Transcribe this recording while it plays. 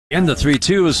And the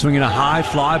 3-2 is swinging a high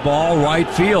fly ball right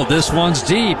field. This one's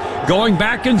deep. Going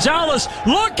back, Gonzalez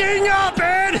looking up,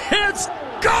 and it's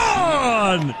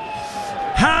gone!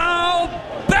 How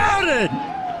about it?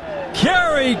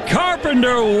 Kerry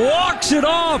Carpenter walks it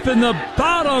off in the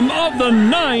bottom of the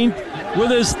ninth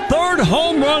with his third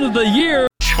home run of the year.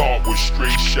 Start with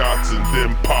straight shots and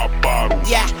then pop bottles.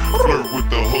 Yeah. Flirt with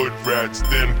the hood rats,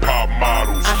 then pop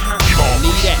models. Start Need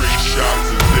with that. straight shots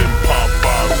and then pop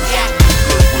bottles. Yeah.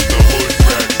 Flirt with the hood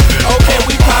rats, then Okay, pop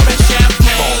we bottles. poppin'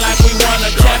 champagne like we won a Shots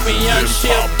and championship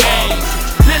then pop game. bottles.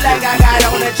 Look like I got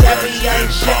on a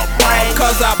championship ring.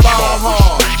 Cause I ball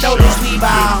hard. Notice we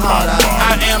ball harder.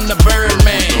 I am the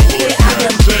Birdman. Yeah, I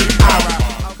am Big Ara.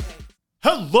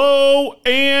 Hello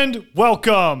and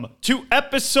welcome to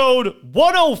episode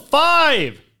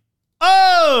 105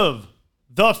 of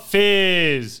The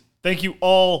Fizz. Thank you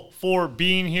all for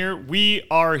being here. We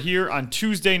are here on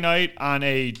Tuesday night on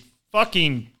a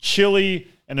fucking chilly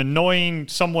and annoying,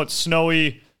 somewhat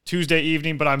snowy Tuesday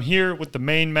evening, but I'm here with the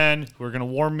main men who are going to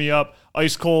warm me up.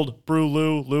 Ice cold brew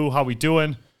Lou. Lou, how we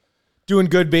doing? Doing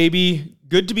good, baby.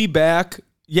 Good to be back.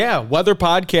 Yeah, weather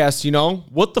podcast, you know?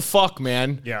 What the fuck,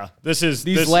 man? Yeah,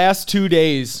 These last 2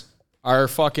 days are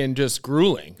fucking just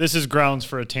grueling. This is grounds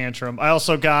for a tantrum. I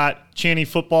also got Channy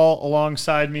Football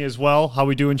alongside me as well. How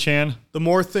we doing, Chan? The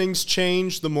more things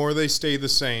change, the more they stay the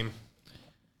same.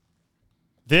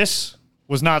 This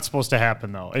was not supposed to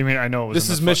happen, though. I mean, I know it was. This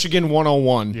is Michigan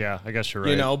 101. Yeah, I guess you're right.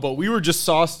 You know, but we were just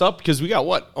sauced up because we got,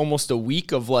 almost a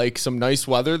week of, like, some nice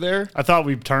weather there. I thought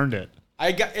we turned it.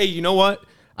 Hey, you know what?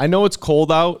 I know it's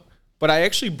cold out, but I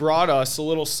actually brought us a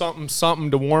little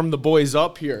something to warm the boys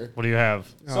up here. What do you have?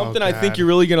 Something I think you're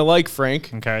really going to like,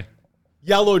 Frank. Okay.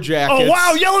 Yellow Jackets. Oh,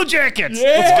 wow, Yellow Jackets. Yeah.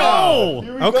 Let's go.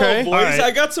 Here we Okay. go, boys. All right. I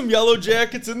got some Yellow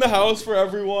Jackets in the house for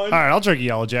everyone. All right, I'll drink a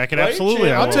Yellow Jacket. Right, Absolutely.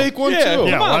 Chan? I I'll will. take one Yeah, too.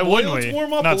 Yeah, come on, why boy, wouldn't let's we?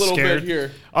 warm up Not a little scared. bit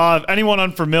here. Anyone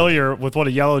unfamiliar with what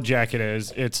a Yellow Jacket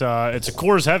is, it's a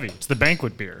Coors Heavy. It's the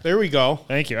banquet beer. There we go.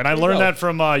 Thank you. And I you learned go. that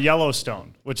from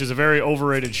Yellowstone, which is a very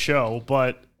overrated show,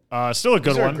 but still a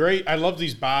good These are one. great. I love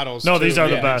these bottles. No, too. these are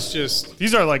the Yeah, best. It's just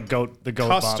These are like the goat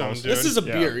Custom, bottles. dude. This is a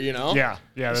Yeah. beer, you know? Yeah,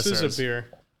 this is a beer.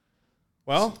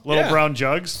 Well, Little Yeah. brown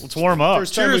jugs. Let's warm up.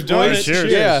 First time Cheers, we've done boys. it.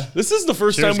 Cheers. Yeah, this is the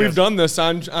first Cheers, time we've guys. done this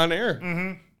on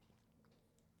air.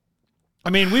 I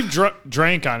mean, we've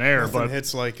drank on air, Nothing but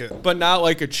hits like it. But not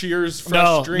like a Cheers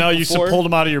fresh drink you before. pulled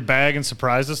them out of your bag and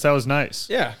surprised us. That was nice.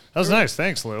 Yeah. That was nice.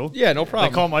 Thanks, Lou. Yeah, no They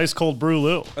problem. call them Ice Cold Brew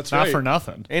Lou. That's Not right. for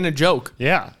nothing. Ain't a joke.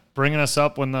 Yeah, bringing us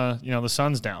up when the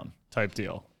sun's down type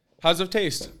deal. How's it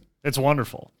taste? It's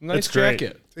wonderful. Nice it's great.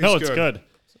 jacket. No, Tastes it's good. good.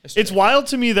 It's wild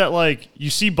to me that like you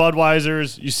see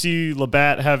Budweisers, you see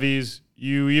Labatt Heavies,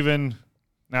 you even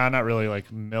not really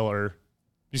like Miller.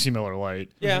 You see Miller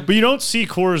Lite. Yeah. But you don't see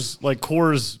Coors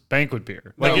banquet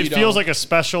beer. Like No, it you feels don't. like a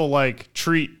special like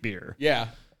treat beer. Yeah.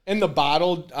 And the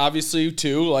bottle, obviously,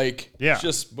 too. Like, Yeah. it's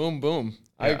just boom, boom.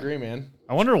 I Yeah. agree, man.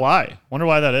 I wonder why. Wonder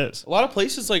why that is. A lot of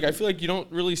places, like, I feel like you don't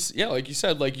really, like you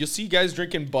said, like, you'll see guys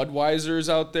drinking Budweisers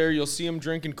out there. You'll see them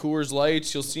drinking Coors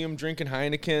Lights. You'll see them drinking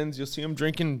Heinekens. You'll see them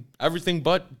drinking everything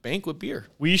but banquet beer.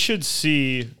 We should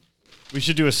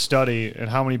do a study in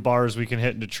how many bars we can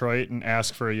hit in Detroit and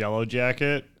ask for a Yellow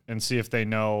Jacket and see if they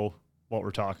know what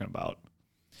we're talking about.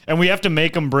 And we have to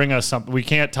make them bring us something. We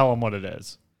can't tell them what it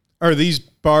is. Are these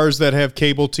bars that have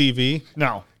cable TV?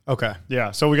 No. Okay.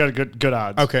 Yeah. So we got a good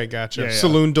odds. Okay, gotcha. Yeah, yeah.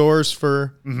 Saloon doors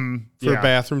for Yeah.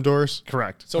 bathroom doors?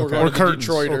 Correct. So we're Okay. going Or to curtains.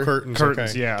 Detroiter. Oh, curtains.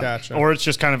 Curtains. Okay. Yeah. Gotcha. Or it's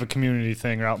just kind of a community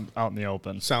thing out in the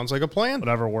open. Sounds like a plan.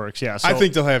 Whatever works. Yeah. So I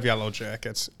think they'll have Yellow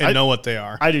Jackets and know what they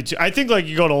are. I do too. I think like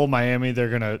you go to Old Miami, they're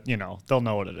gonna, they'll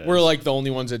know what it is. We're like the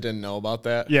only ones that didn't know about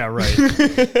that. yeah,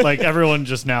 right. Like everyone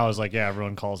just now is like, yeah,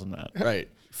 everyone calls them that. Right.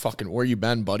 Fucking where you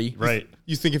been, buddy? Right.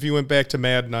 You think if you went back to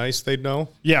Mad Nice, they'd know?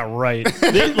 Yeah, right.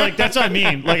 Like that's what I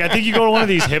mean. Like I think you go to one of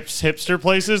these hipster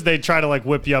places, they try to like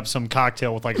whip you up some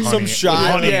cocktail with like honey, Some with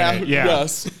shot. honey in Yeah. it. Yeah.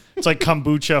 Yes. It's like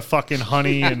kombucha, fucking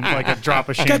honey, and like a drop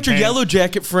of champagne. Got your Yellow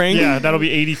Jacket, Frank. Yeah, that'll be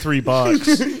 $83.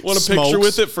 Want a picture Smokes.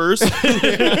 with it first?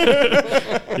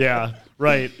 Yeah,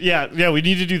 right. Yeah. We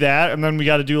need to do that, and then we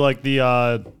got to do like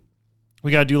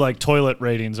toilet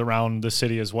ratings around the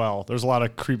city as well. There's a lot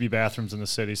of creepy bathrooms in the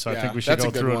city, so I Yeah, think we should that's go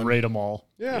a good through and one. rate them all.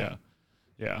 Yeah.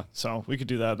 Yeah, so we could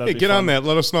do that. Hey, That'd be get fun. on that.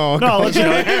 Let us know. No, I'll let you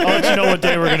know what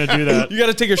day we're gonna do that. You got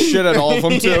to take a shit at all of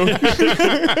them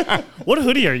too. What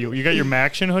hoodie are you? You got your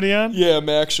Maction hoodie on? Yeah, I'm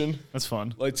action. That's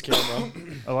fun. Lights, camera.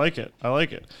 I like it.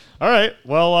 All right.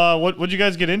 Well, what'd you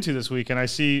guys get into this week? And I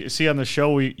see on the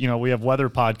show we have weather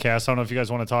podcasts. I don't know if you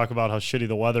guys want to talk about how shitty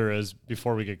the weather is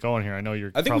before we get going here. I know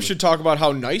you're. I think we should talk about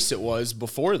how nice it was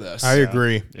before this. I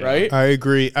agree. Right? I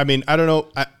agree. I mean, I don't know.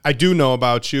 I do know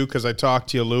about you because I talked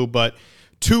to you, Lou, but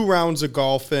 2 rounds of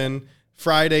golfing,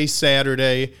 Friday,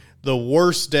 Saturday. The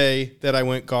worst day that I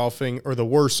went golfing, or the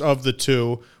worst of the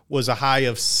 2, was a high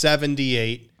of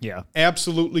 78. Yeah.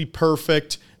 Absolutely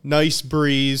perfect. Nice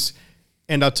breeze.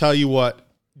 And I'll tell you what,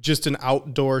 just an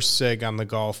outdoor cig on the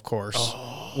golf course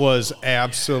was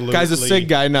absolutely Guy's a cig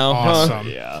guy now. awesome.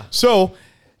 Yeah. So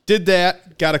did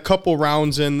that, got a couple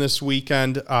rounds in this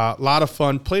weekend. A lot of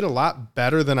fun. Played a lot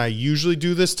better than I usually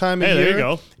do this time of year. There you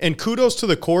go. And kudos to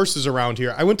the courses around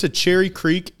here. I went to Cherry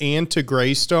Creek and to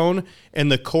Greystone,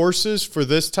 and the courses for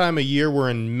this time of year were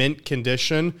in mint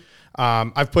condition.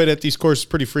 I've played at these courses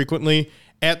pretty frequently.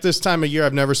 At this time of year,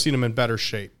 I've never seen them in better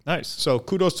shape. Nice. So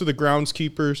kudos to the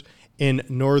groundskeepers in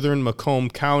northern Macomb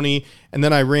County. And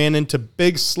then I ran into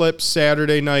Big Slip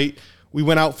Saturday night. We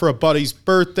went out for a buddy's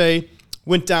birthday.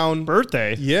 Went down.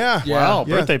 Birthday. Yeah. Wow.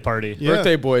 Yeah. Birthday party. Yeah.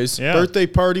 Birthday boys. Yeah. Birthday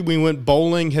party. We went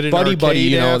bowling, hit an Buddy, arcade buddy,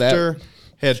 you know after. that.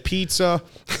 Had pizza.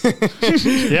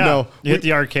 Yeah. No, You hit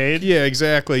the arcade. Yeah,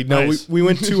 exactly. No, Nice. we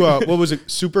went to, what was it,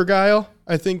 Super Guile?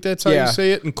 I think that's how Yeah. you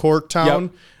say it, in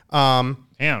Corktown.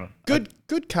 Damn.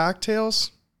 Good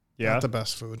cocktails. Yeah. Not the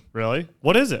best food. Really?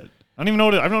 What is it? I don't even know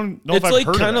what I don't know if It's I've like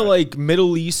heard kind of of that. like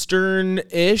Middle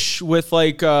Eastern-ish with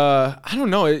like I don't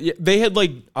know. They had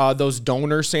like those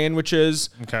donor sandwiches.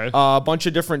 Okay. A bunch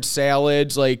of different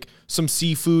salads, like some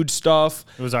seafood stuff.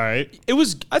 It was all right.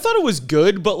 I thought it was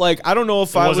good, but like I don't know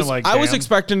if I wasn't was like I was jam?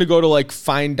 expecting to go to like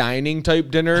fine dining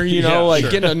type dinner, you know, Yeah, like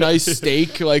sure. getting a nice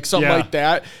steak, like something Yeah. like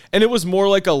that. And it was more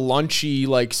like a lunchy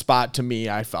like spot to me,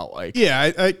 I felt like.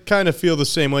 Yeah, I kind of feel the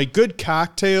same way. Good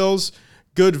cocktails,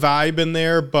 good vibe in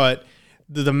there, but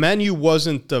the menu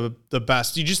wasn't the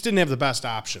best. You just didn't have the best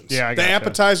options. Yeah, I the gotcha.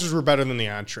 appetizers were better than the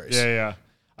entrees. Yeah.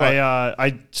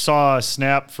 I saw a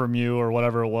snap from you or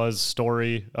whatever it was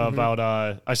story about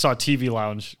I saw TV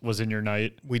Lounge was in your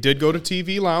night. We did go to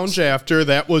TV Lounge after.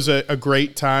 That was a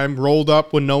great time. Rolled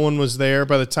up when no one was there.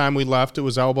 By the time we left, it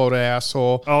was elbow to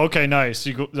asshole. Oh, okay, nice.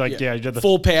 You go you did the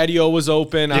Full patio was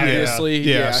open, obviously.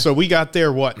 Yeah. So we got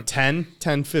there,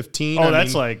 10:15? Oh,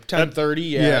 that's like 10:30.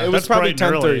 Yeah, Yeah, it was that's probably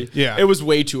bright and early. 10:30. Yeah. It was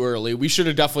way too early. We should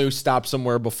have definitely stopped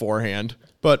somewhere beforehand.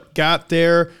 But got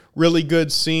there, really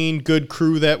good scene, good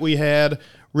crew that we had,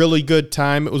 really good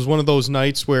time. It was one of those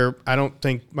nights where I don't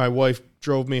think my wife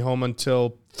drove me home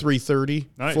until 3:30,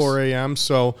 Nice. 4 a.m.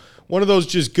 So one of those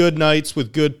just good nights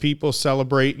with good people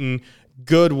celebrating,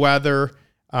 good weather,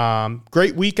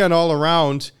 great weekend all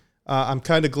around. I'm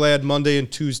kind of glad Monday and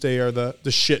Tuesday are the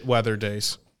shit weather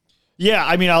days. Yeah,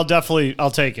 I mean, I'll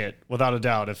take it without a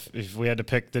doubt if we had to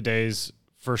pick the days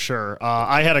for sure.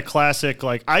 I had a classic,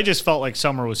 like, I just felt like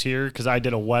summer was here because I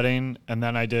did a wedding and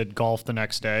then I did golf the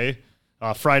next day.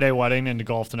 Friday wedding into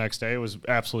golf the next day. It was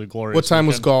absolutely glorious. What time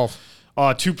was golf?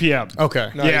 2 p.m.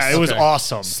 Okay. Yeah, it was Okay.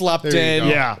 awesome. Slept There you in. go.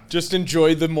 Yeah. Just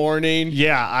enjoyed the morning.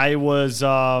 Yeah, I was,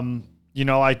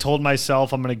 I told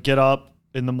myself I'm going to get up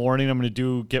in the morning. I'm going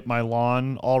to get my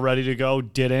lawn all ready to go.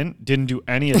 Didn't do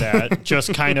any of that.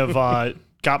 Just kind of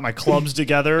got my clubs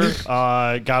together,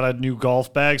 got a new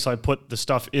golf bag. So I put the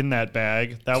stuff in that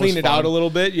bag. That Clean was it fun. out a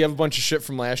little bit. You have a bunch of shit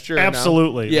from last year. or no?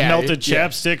 Absolutely. Yeah. Melted yeah.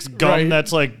 chapsticks, gum Right.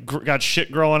 that's like got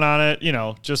shit growing on it.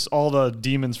 Just all the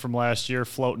demons from last year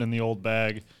floating in the old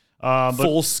bag. But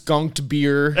Full skunked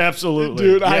beer. absolutely.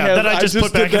 Dude, yeah, that I just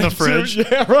put back did in the that too. fridge.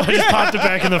 Yeah, right. I just popped it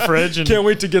back in the fridge. And Can't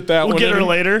wait to get that we'll one. get her in.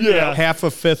 later. Yeah. Half a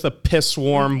fifth of piss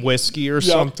warm whiskey or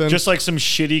something. Just like some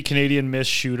shitty Canadian Mist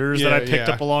shooters that I Yeah, picked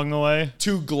yeah. up along the way.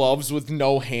 2 gloves with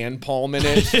no hand palm in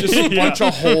it. Just a bunch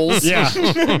of holes. Yeah.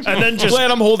 And then just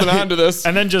Glad I'm holding on to this.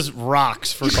 and then just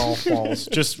rocks for golf balls.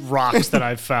 Just rocks that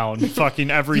I've found. Fucking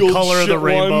every The old color of the shit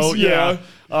rainbow. ones,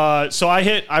 yeah. So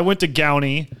I went to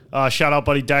Gowney. Shout out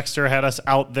buddy Dexter had us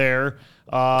out there.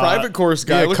 Private course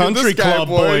guy. yeah, Look country at this guy, club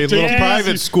boy, little Yeah.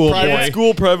 private school Private boy.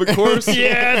 school, private course.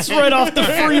 Yeah, it's right off the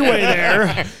freeway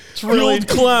there. It's The really old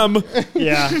Clem.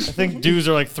 yeah. I think dues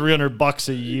are like $300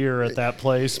 a year at that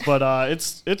place, but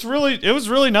it was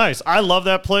really nice. I love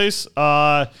that place.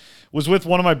 Was with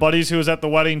one of my buddies who was at the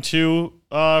wedding too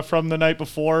from the night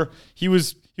before. He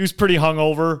was pretty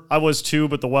hungover. I was too,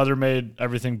 but the weather made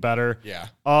everything better. Yeah.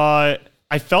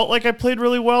 I felt like I played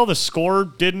really well. The score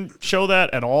didn't show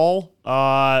that at all.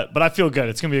 But I feel good.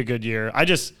 It's going to be a good year.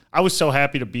 I was so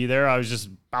happy to be there. I was just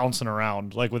bouncing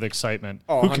around like with excitement.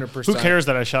 Oh, 100%. Who cares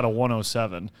that I shot a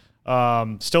 107?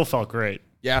 Still felt great.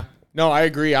 Yeah. No, I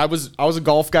agree. I was a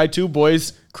golf guy too,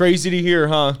 boys. Crazy to hear,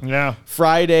 huh? Yeah.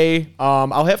 Friday,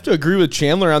 I'll have to agree with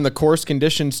Chandler on the course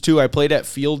conditions too. I played at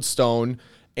Fieldstone,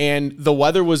 and the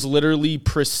weather was literally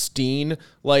pristine.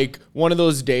 Like one of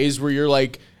those days where you're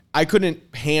like, I couldn't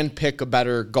hand pick a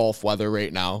better golf weather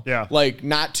right now. Yeah. Like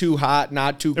not too hot,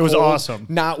 not too cold. It was awesome.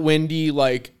 Not windy,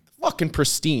 like fucking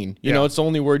pristine. You know, it's the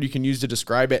only word you can use to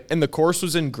describe it. And the course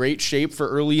was in great shape for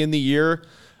early in the year.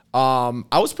 I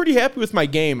was pretty happy with my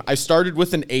game. I started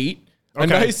with an 8, a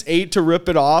nice 8 to rip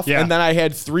it off, and then I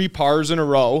had 3 pars in a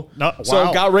row. So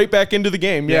I got right back into the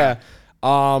game. Yeah.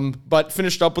 But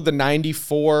finished up with a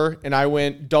 94, and I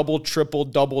went double, triple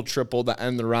to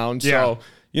end the round. So,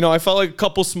 you know, I felt like a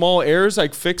couple small errors. I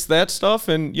fixed that stuff,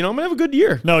 and, you know, I'm going to have a good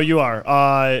year. No, you are.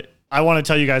 I want to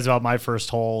tell you guys about my first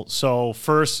hole. So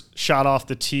first shot off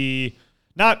the tee,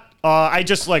 I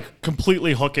just like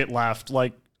completely hook it left,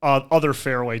 like other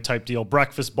fairway type deal,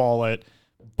 breakfast ball it,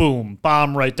 boom,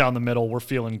 bomb right down the middle. We're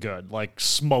feeling good. Like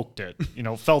smoked it, you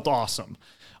know, felt awesome.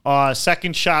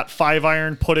 Second shot,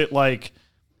 5-iron, put it like,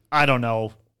 I don't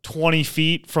know, 20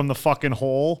 feet from the fucking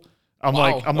hole. I'm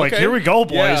like, here we go,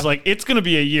 boys. Yeah. Like, it's going to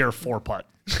be a year 4-putt.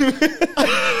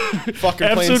 Fucking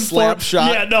playing slap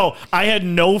shot. Yeah, no, I had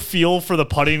no feel for the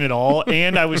putting at all,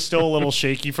 and I was still a little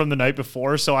shaky from the night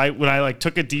before. So when I like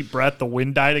took a deep breath, the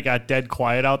wind died. It got dead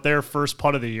quiet out there. First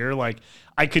putt of the year, like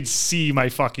I could see my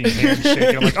fucking hand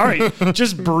shaking. I'm like, all right,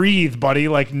 just breathe, buddy.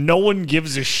 Like no one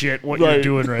gives a shit what you're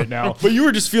doing right now. But you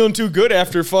were just feeling too good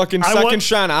after fucking second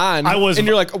shot on. And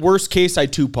you're like, worst case, I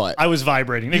 2-putt. I was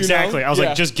vibrating. Exactly. know? I was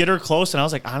like, just get her close. And I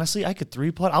was like, honestly, I could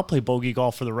 3-putt. I'll play bogey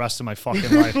golf for the rest of my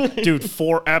fucking life. Dude,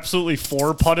 absolutely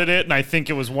 4-putted it. And I think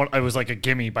it was like a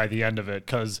gimme by the end of it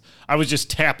because I was just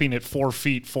tapping it 4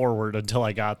 feet forward until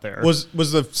I got there. Was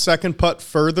the second putt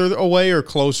further away or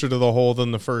closer to the hole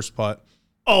than the first putt?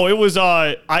 Oh, it was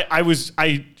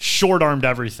I short armed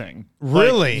everything.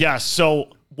 Really? Like, yes. So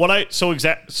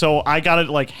I got it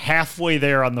like halfway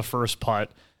there on the first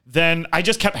putt. Then I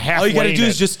just kept halfway. All you gotta do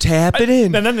is just tap it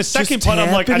in. And then the second putt,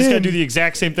 I'm like, I just gotta do the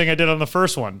exact same thing I did on the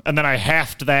first one. And then I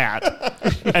halved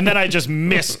that. And then I just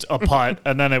missed a putt.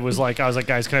 And then I was like,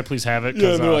 guys, can I please have it?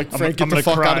 Yeah, they're like, Frank, get the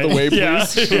fuck out of the way,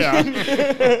 please.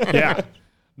 Yeah.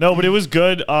 No, but it was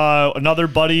good. Another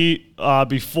buddy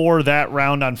before that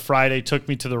round on Friday took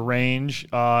me to the range,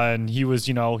 and he was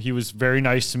very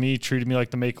nice to me. Treated me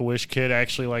like the Make-A-Wish kid.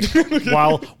 Actually, like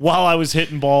while I was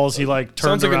hitting balls, he like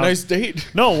turned Sounds like around. a nice date.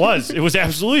 No, it was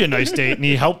absolutely a nice date, and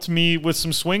he helped me with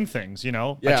some swing things. You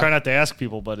know, I try not to ask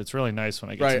people, but it's really nice when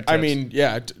I get some tips. I mean,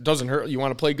 yeah, it doesn't hurt. You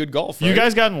want to play good golf. Right? You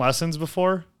guys gotten lessons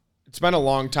before? It's been a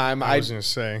long time. I was gonna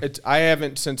say I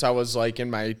haven't since I was like in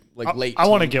my late. I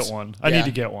want to get one. I need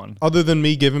to get one. Other than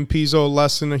me giving Pizzo a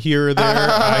lesson here or there,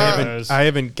 I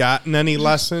haven't gotten any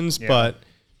lessons. But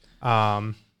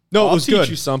no, it was teach good.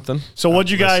 You something. So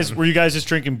what you guys were you guys just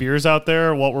drinking beers out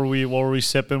there? What were we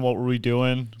sipping? What were we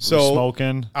doing?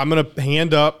 Smoking. I'm gonna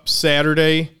hand up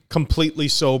Saturday completely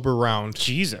sober round.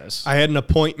 Jesus. I had an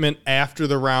appointment after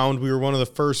the round. We were one of the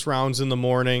first rounds in the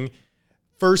morning.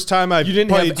 First time I You didn't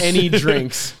have any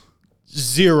drinks.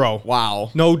 Zero.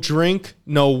 Wow. No drink,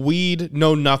 no weed,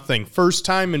 no nothing. First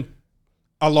time in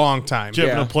a long time. Did you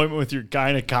have an appointment with your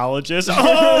gynecologist?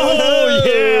 Oh,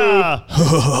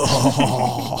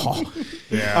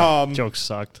 yeah. Joke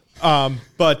sucked.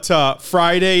 But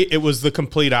Friday, it was the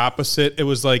complete opposite. It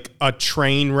was like a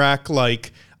train wreck,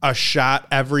 like a shot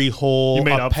every hole, You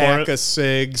made a up for pack it? of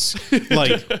cigs,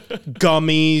 like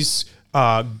gummies,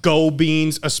 go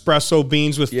beans, espresso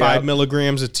beans with 5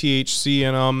 milligrams of THC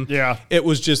in them. Yeah. It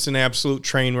was just an absolute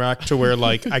train wreck to where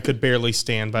like I could barely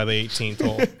stand by the 18th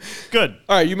hole. Good.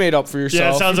 All right, you made up for yourself.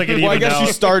 Yeah, it sounds like it Well, I evened guess out.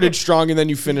 you started strong and then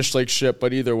you finished like shit,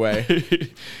 but either way.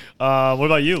 What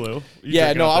about you, Lou?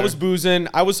 I was boozing.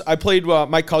 I played,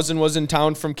 my cousin was in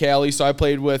town from Cali, so I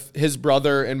played with his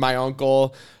brother and my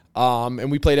uncle. And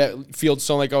we played at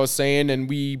Fieldstone, like I was saying, and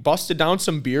we busted down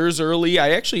some beers early.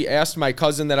 I actually asked my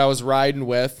cousin that I was riding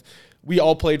with. We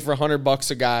all played for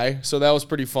 $100 a guy, so that was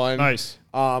pretty fun. Nice.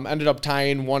 Ended up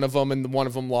tying one of them, and one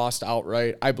of them lost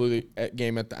outright. I blew the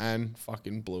game at the end.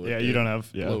 Fucking blew it. Yeah, dude. you don't have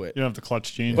Blew it. You don't have the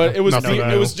clutch gene. But it was Nothing.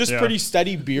 just pretty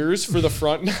steady beers for the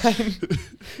front nine.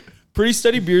 Pretty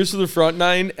steady beers for the front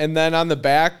nine, and then on the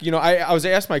back, I was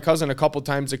asked my cousin a couple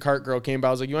times. The cart girl came by.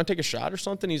 I was like, "You want to take a shot or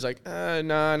something?" He's like,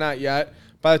 "Nah, not yet."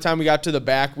 By the time we got to the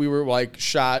back, we were like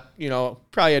shot.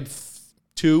 Probably had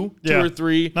two or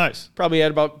three. Nice. Probably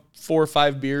had about 4 or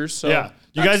 5 beers. So Yeah.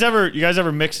 You guys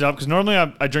ever mix it up? Because normally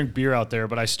I drink beer out there,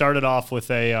 but I started off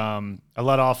with I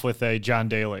let off with a John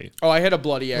Daly. Oh, I had a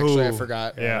bloody, actually. I Ooh.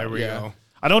 forgot. Yeah, There we go.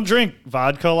 I don't drink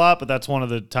vodka a lot, but that's one of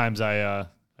the times I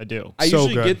do. I So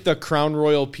usually good. get the Crown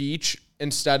Royal Peach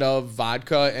instead of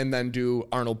vodka and then do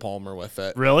Arnold Palmer with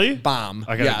it. Really? Bomb.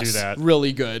 I gotta do that.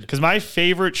 Really good. Because my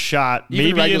favorite shot, Even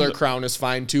maybe regular Crown is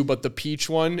fine too, but the peach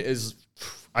one is,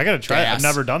 I gotta try it. I've gas.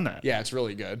 never done that. yeah, it's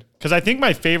really good. Because I think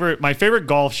my favorite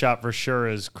golf shot for sure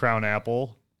is Crown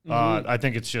Apple. I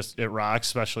think it rocks,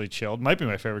 especially chilled. Might be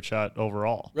my favorite shot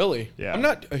overall. Really? Yeah. I'm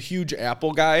not a huge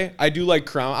apple guy. I do like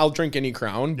Crown. I'll drink any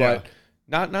Crown, but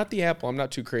not the apple. I'm not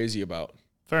too crazy about.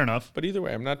 Fair enough. But either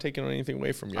way, I'm not taking anything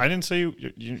away from you. I didn't say you,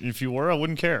 if you were, I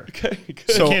wouldn't care. Okay, good.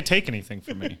 You So- can't take anything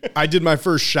from me. I did my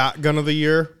first shotgun of the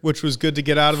year, which was good to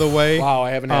get out of the way. Wow,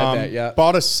 I haven't had that yet.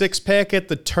 Bought a 6-pack at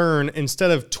the Turn.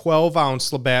 Instead of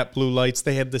 12-ounce Labatt Blue Lights,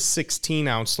 they had the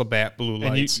 16-ounce Labatt Blue And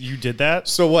Lights. you did that?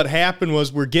 So what happened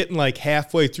was we're getting like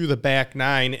halfway through the back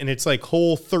 9, and it's like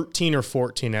hole 13 or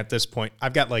 14 at this point.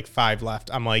 I've got like 5 left.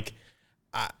 I'm like,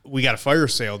 we got to fire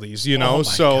sale these, you know?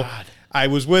 God. I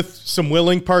was with some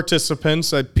willing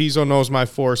participants. Pizzo knows my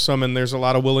foursome, and there's a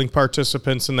lot of willing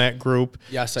participants in that group.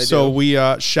 Yes, I So do. we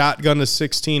shotgunned a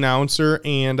 16-ouncer,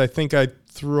 and I think I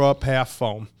threw up half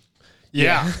foam.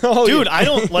 Yeah. Oh, Dude, yeah. I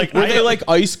don't like. Were they like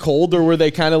ice cold or were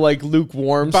they kind of like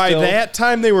lukewarm By still? that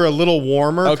time, they were a little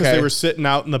warmer because Okay. they were sitting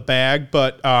out in the bag,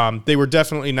 but they were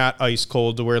definitely not ice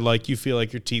cold to where like you feel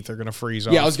like your teeth are gonna freeze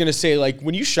off. Yeah, I was gonna say, like,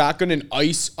 when you shotgun an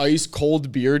ice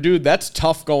cold beer, dude, that's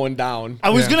tough going down. I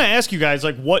was gonna ask you guys,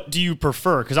 like, what do you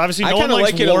prefer? Because obviously, I no one kind of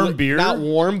likes like it warm beer. not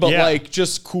warm, but Yeah. like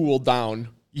just cool down.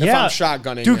 If Yeah. I'm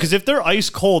shotgunning, Dude, it. because if they're ice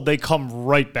cold, they come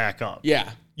right back up. yeah,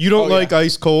 You don't Oh, like yeah.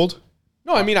 ice cold?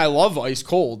 No, I mean I love ice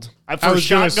cold. I was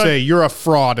gonna say you're a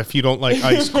fraud if you don't like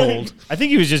ice cold. I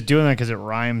think he was just doing that because it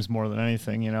rhymes more than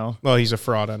anything, you know. Well, he's a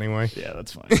fraud anyway. Yeah,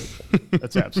 that's fine.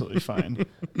 That's absolutely fine.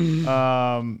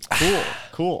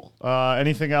 Cool.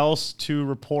 Anything else to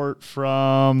report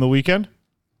from the weekend?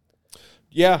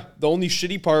 Yeah, the only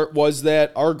shitty part was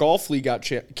that our golf league got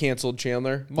canceled.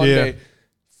 Chandler Monday, Yeah.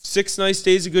 6 nice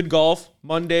days of good golf.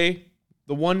 Monday,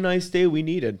 the one nice day we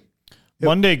needed.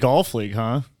 Monday Golf League,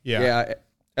 huh? Yeah,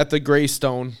 at the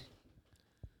Greystone.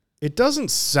 It doesn't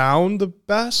sound the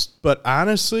best, but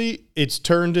honestly, it's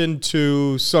turned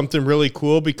into something really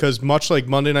cool because much like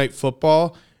Monday Night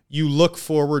Football, you look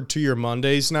forward to your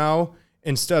Mondays now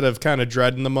instead of kind of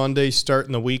dreading the Mondays,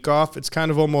 starting the week off. It's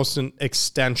kind of almost an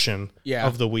extension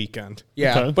of the weekend.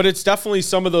 Yeah, Okay. but it's definitely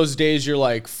some of those days you're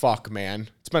like, fuck, man.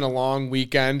 It's been a long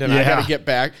weekend and I Yeah. got to get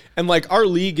back. And like our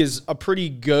league is a pretty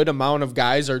good amount of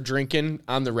guys are drinking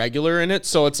on the regular in it.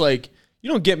 So it's like,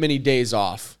 you don't get many days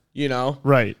off, you know?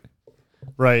 Right.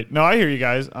 No, I hear you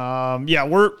guys. Yeah,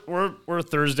 we're a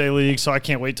Thursday league, so I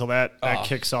can't wait till that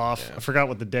kicks off. I forgot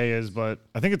what the day is, but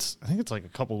I think it's like a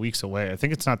couple weeks away. I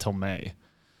think it's not till May.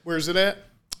 Where's it at?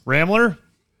 Rambler?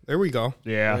 There we go.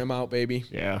 Yeah. I'm out, baby.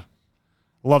 Yeah.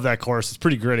 Love that course. It's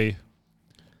pretty gritty.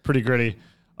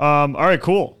 All right,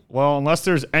 cool. Well, unless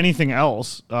there's anything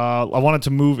else, I wanted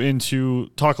to move into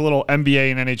talk a little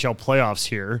NBA and NHL playoffs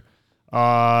here.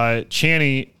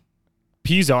 Channy,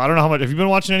 Pizzo, I don't know how much. Have you been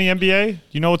watching any NBA? Do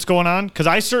you know what's going on? Because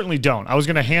I certainly don't. I was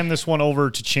going to hand this one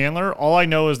over to Chandler. All I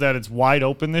know is that it's wide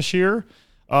open this year.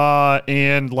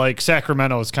 And like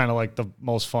Sacramento is kind of like the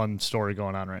most fun story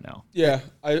going on right now. Yeah.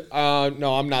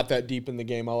 No, I'm not that deep in the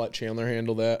game. I'll let Chandler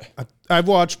handle that. I've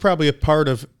watched probably a part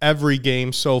of every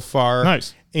game so far.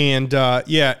 Nice. And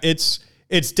yeah, it's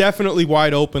definitely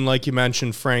wide open, like you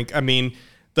mentioned, Frank. I mean,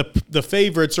 the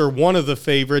favorites, or one of the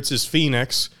favorites, is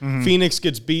Phoenix. Phoenix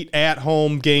gets beat at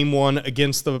home game 1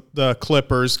 against the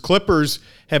Clippers. Clippers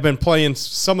have been playing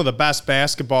some of the best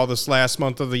basketball this last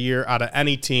month of the year out of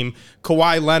any team.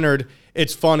 Kawhi Leonard,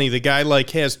 it's funny. The guy like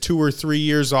has 2 or 3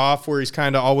 years off where he's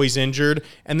kind of always injured,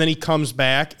 and then he comes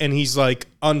back and he's like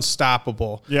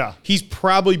unstoppable. Yeah. He's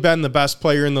probably been the best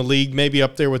player in the league, maybe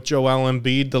up there with Joel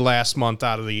Embiid the last month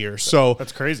out of the year. So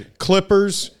That's crazy.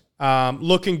 Clippers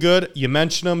looking good. You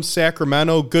mentioned them.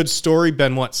 Sacramento, good story.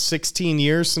 Been 16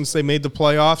 years since they made the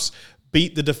playoffs.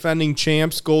 Beat the defending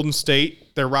champs, Golden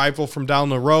State, their rival from down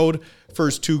the road.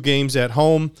 First 2 games at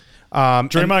home.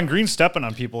 Draymond Green stepping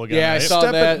on people again. Yeah, I right?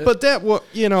 saw that. But that, The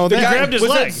that guy grabbed his was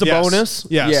leg. It Sabonis?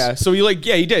 Yes. Yeah. So he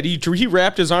he did. He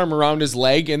wrapped his arm around his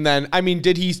leg, and then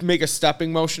did he make a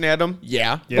stepping motion at him?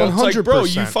 Yeah. Yeah. Well, it's like, bro,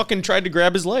 you 100%. fucking tried to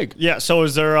grab his leg. Yeah, so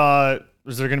is there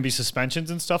going to be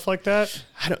suspensions and stuff like that?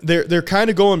 they're kind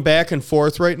of going back and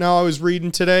forth right now. I was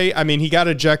reading today. I mean, he got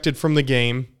ejected from the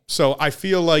game, so I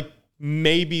feel like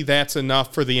maybe that's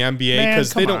enough for the NBA Man,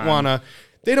 because come they don't on.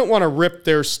 want to rip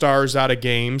their stars out of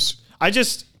games.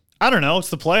 I don't know. It's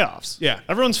the playoffs. Yeah.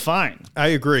 Everyone's fine. I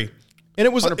agree. And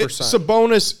it was 100%.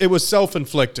 Sabonis. It was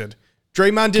self-inflicted.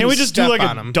 Draymond didn't Can we just do step like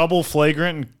on a him. double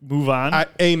flagrant and move on?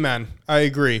 Amen. I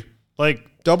agree. Like,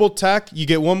 Double tech. You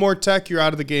get one more tech, you're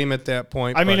out of the game at that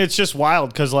point. I mean, but- it's just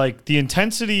wild because like the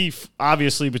intensity,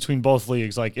 obviously between both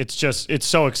leagues, like it's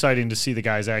so exciting to see the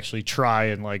guys actually try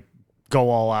and like go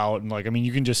all out and like I mean,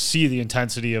 you can just see the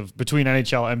intensity of between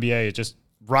NHL NBA. It just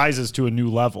rises to a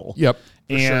new level. Yep.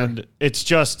 And it's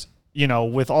just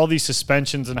with all these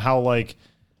suspensions and how like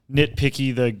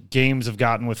nitpicky the games have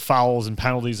gotten with fouls and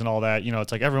penalties and all that,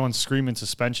 it's like everyone's screaming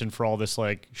suspension for all this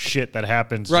like shit that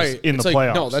happens just in It's the like,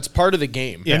 playoffs. No, that's part of the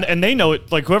game. And they know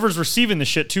it. Like whoever's receiving the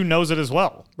shit too knows it as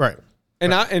well. right.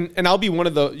 And I'll be one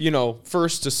of the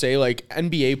first to say like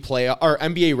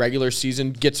NBA regular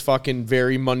season gets fucking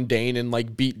very mundane and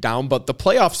like beat down, but the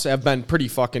playoffs have been pretty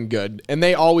fucking good, and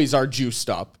they always are juiced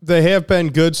up. They have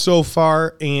been good so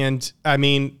far, and I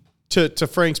mean, to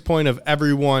Frank's point of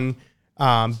everyone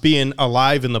being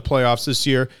alive in the playoffs this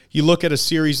year, you look at a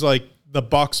series like the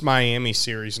Bucks-Miami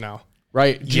series now.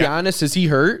 Right, Giannis, is he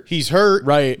hurt? He's hurt.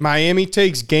 Right. Miami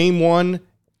takes game 1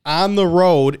 on the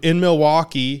road in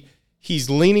Milwaukee.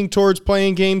 He's leaning towards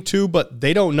playing game 2, but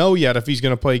they don't know yet if he's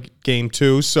going to play game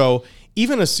 2. So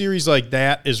even a series like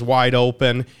that is wide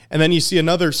open. And then you see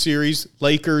another series,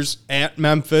 Lakers at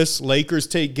Memphis. Lakers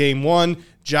take game 1.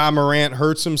 Ja Morant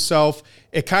hurts himself.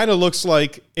 It kind of looks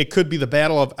like it could be the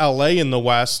Battle of LA in the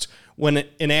West, when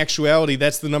in actuality,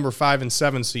 that's the number 5 and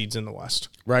 7 seeds in the West.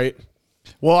 Right.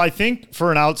 Well, I think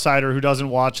for an outsider who doesn't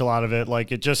watch a lot of it,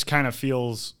 like it just kind of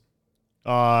feels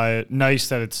nice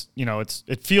that it's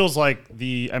it feels like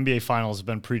the NBA Finals have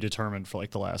been predetermined for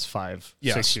like the last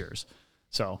 5-6 years.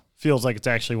 So feels like it's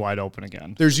actually wide open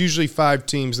again. There's usually 5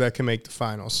 teams that can make the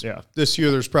finals. Yeah. This year,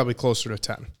 there's probably closer to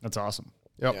 10. That's awesome.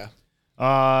 Yep.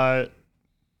 Yeah.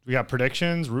 We got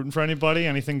predictions, rooting for anybody,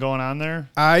 anything going on there?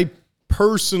 I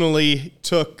personally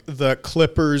took the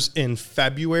Clippers in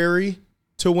February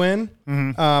to win.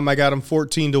 I got them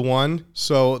 14-1.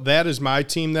 So that is my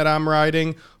team that I'm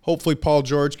riding. Hopefully Paul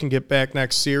George can get back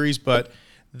next series, but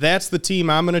that's the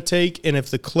team I'm going to take. And if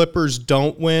the Clippers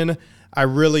don't win, I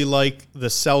really like the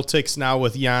Celtics now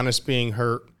with Giannis being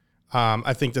hurt.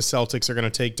 I think the Celtics are going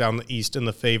to take down the East and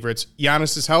the favorites.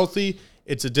 Giannis is healthy.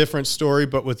 It's a different story,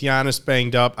 but with Giannis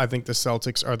banged up, I think the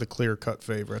Celtics are the clear-cut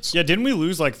favorites. Yeah, didn't we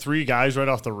lose like 3 guys right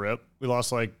off the rip? We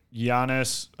lost like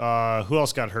Giannis. Who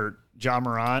else got hurt? Ja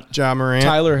Morant. Ja Morant.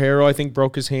 Tyler Harrow, I think,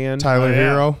 broke his hand. Tyler yeah.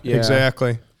 Hero. Yeah.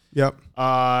 Exactly. Yep.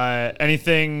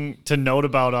 Anything to note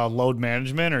about load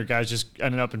management, or guys just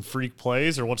ending up in freak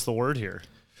plays, or what's the word here?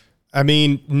 I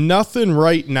mean, nothing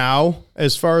right now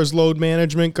as far as load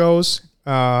management goes.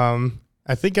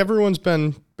 I think everyone's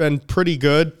been pretty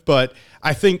good, but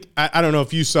I think I don't know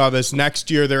if you saw this.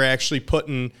 Next year, they're actually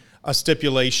putting a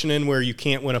stipulation in where you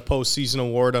can't win a postseason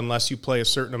award unless you play a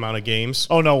certain amount of games.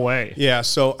 Oh, no way. Yeah,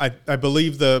 so I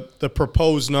believe the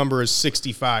proposed number is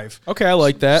 65. Okay, I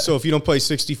like that. So if you don't play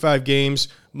 65 games,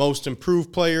 most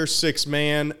improved player,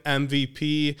 6-man,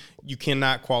 MVP, you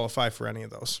cannot qualify for any of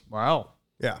those. Wow.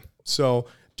 Yeah. So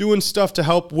doing stuff to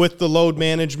help with the load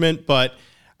management, but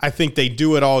I think they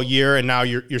do it all year, and now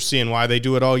you're seeing why they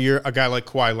do it all year. A guy like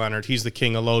Kawhi Leonard, he's the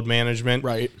king of load management.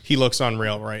 Right. He looks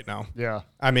unreal right now. Yeah.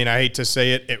 I mean, I hate to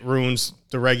say it. It ruins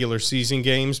the regular season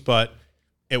games, but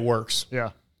it works.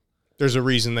 Yeah. There's a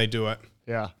reason they do it.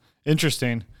 Yeah.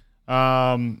 Interesting.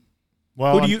 Well,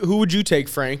 Who would you take,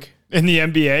 Frank? in the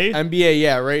NBA? NBA,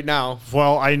 yeah, right now.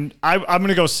 Well, I'm going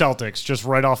to go Celtics just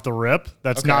right off the rip.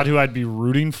 That's not who I'd be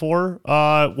rooting for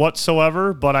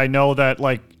whatsoever, but I know that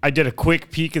like I did a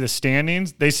quick peek of the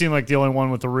standings. They seem like the only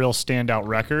one with a real standout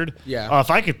record. Yeah.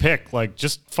 If I could pick, like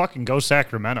just fucking go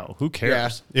Sacramento. Who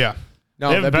cares? Yeah. No,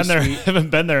 They haven't that'd been be there. sweet. Haven't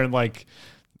been there in like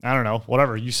I don't know,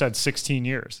 whatever you said, 16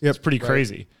 years. Yep. It's pretty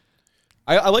crazy.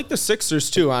 I like the Sixers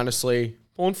too, honestly.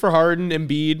 Pulling for Harden,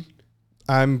 Embiid.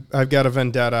 I've got a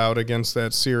vendetta out against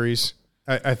that series.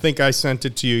 I think I sent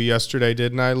it to you yesterday,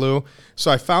 didn't I, Lou?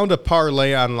 So I found a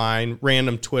parlay online,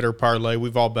 random Twitter parlay.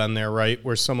 We've all been there, right?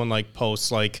 Where someone like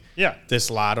posts like this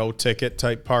lotto ticket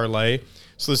type parlay.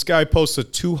 So this guy posts a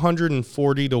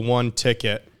 240-1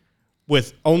 ticket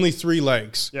with only 3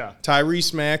 legs. Yeah.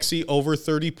 Tyrese Maxey over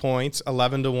 30 points,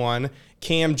 11-1.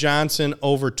 Cam Johnson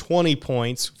over 20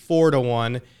 points,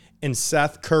 4-1. And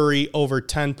Seth Curry over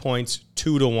 10 points,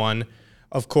 2-1.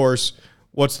 Of course,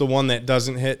 what's the one that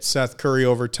doesn't hit? Seth Curry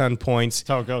over 10 points. That's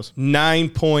how it goes. 9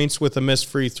 points with a missed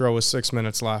free throw with 6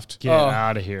 minutes left. Get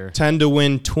out of here. 10 to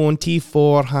win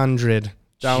 2,400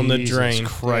 down the Jesus drain.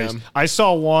 Christ. Damn. I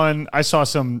saw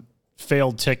some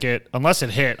failed ticket, unless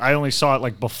it hit. I only saw it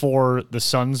like before the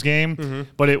Suns game,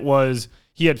 but it was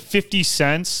he had 50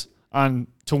 cents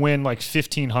to win like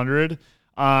 1,500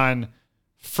 on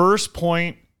first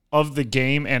point of the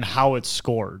game and how it's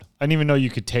scored. I didn't even know you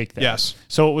could take that. Yes.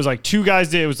 So it was like two guys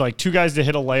to hit a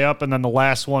layup, and then the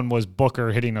last one was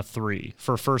Booker hitting a 3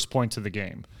 for first points of the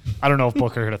game. I don't know if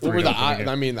Booker hit a 3. What were the to open odds? game.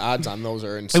 I mean, the odds on those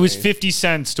are insane. It was 50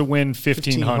 cents to win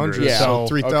 1,500. Yeah. So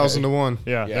 3,000 to 1.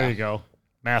 yeah, Yeah. there you go.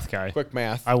 Math guy. Quick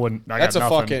math. I wouldn't. I That's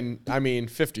got a nothing. fucking,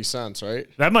 50 cents, right?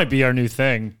 That might be our new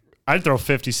thing. I'd throw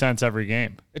 50 cents every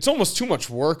game. It's almost too much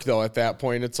work, though, at that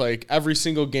point. It's like every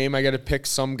single game I got to pick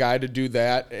some guy to do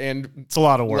that. And It's a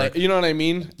lot of work. like, you know what I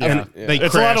mean? Yeah. They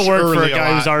It's a lot of crash work for a early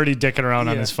guy who's lot. already dicking around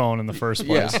on his phone in the first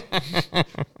place.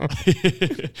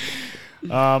 Yeah.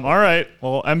 All right.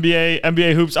 Well,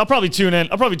 NBA hoops. I'll probably tune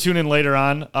in later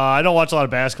on. I don't watch a lot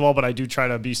of basketball, but I do try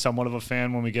to be somewhat of a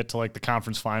fan when we get to like the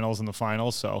conference finals and the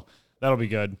finals. So that'll be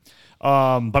good.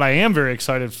 But I am very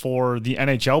excited for the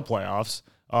NHL playoffs,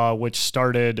 which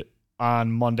started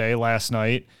on Monday last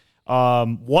night.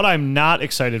 What I'm not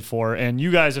excited for, and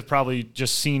you guys have probably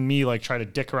just seen me like try to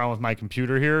dick around with my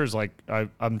computer here, is like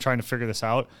I'm trying to figure this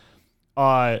out.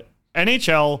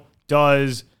 NHL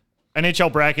does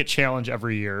NHL bracket challenge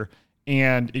every year,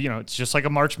 and it's just like a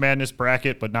March Madness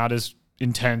bracket, but not as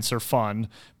intense or fun.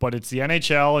 But it's the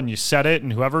NHL, and you set it,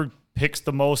 and whoever picks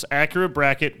the most accurate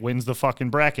bracket wins the fucking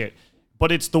bracket.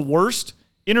 But it's the worst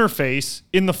interface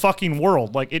in the fucking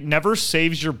world. Like, it never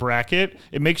saves your bracket.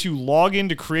 It makes you log in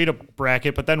to create a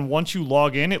bracket, but then once you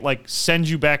log in, it like sends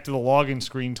you back to the login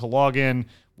screen to log in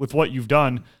with what you've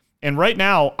done. And right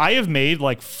now, I have made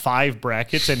like 5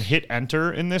 brackets and hit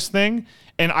enter in this thing,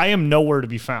 and I am nowhere to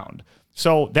be found.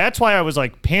 So that's why I was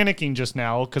like panicking just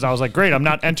now, because I was like, great, I'm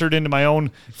not entered into my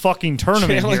own fucking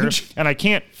tournament Challenge. here, and I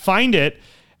can't find it.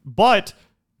 But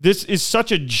this is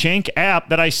such a jank app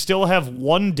that I still have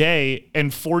 1 day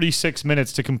and 46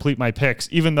 minutes to complete my picks,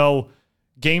 even though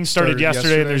games started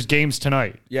yesterday and there's games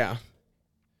tonight. Yeah.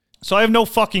 So I have no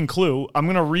fucking clue. I'm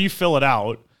going to refill it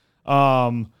out.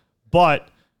 But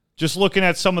just looking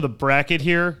at some of the bracket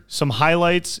here, some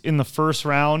highlights in the first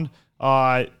round,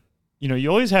 you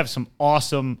always have some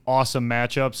awesome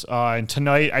matchups. And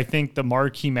tonight, I think the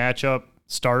marquee matchup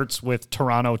starts with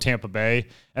Toronto, Tampa Bay.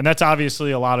 And that's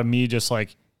obviously a lot of me just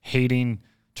like hating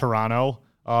Toronto.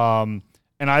 And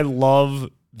I love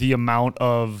the amount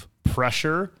of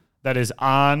pressure that is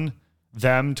on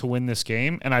them to win this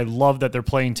game. And I love that they're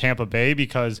playing Tampa Bay,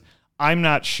 because I'm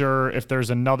not sure if there's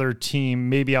another team,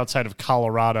 maybe outside of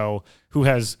Colorado, who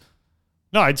has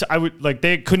I would like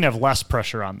they couldn't have less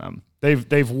pressure on them.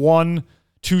 They've won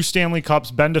 2 Stanley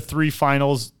Cups, been to 3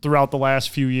 finals throughout the last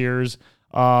few years.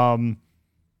 And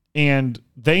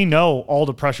they know all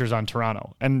the pressures on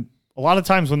Toronto. And a lot of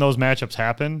times when those matchups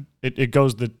happen, it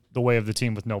goes the way of the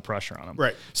team with no pressure on them.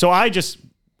 Right. So I just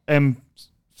am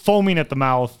foaming at the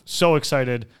mouth, so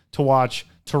excited to watch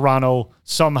Toronto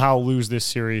somehow lose this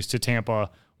series to Tampa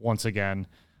once again.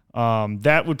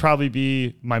 That would probably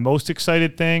be my most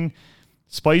excited thing.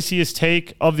 Spiciest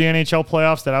take of the NHL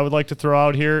playoffs that I would like to throw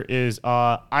out here is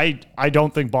I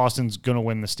don't think Boston's going to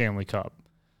win the Stanley Cup.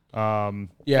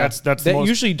 Yeah, that's that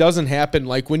usually doesn't happen.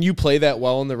 Like when you play that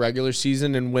well in the regular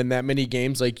season and win that many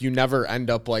games, like you never end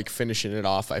up like finishing it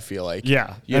off. I feel like,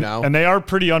 yeah, you know, and they are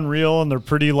pretty unreal, and they're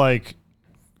pretty like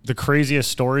the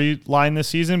craziest storyline this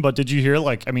season. But did you hear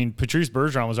Patrice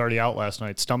Bergeron was already out last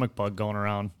night, stomach bug going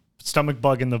around. Stomach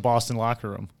bug in the Boston locker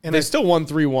room. And they still won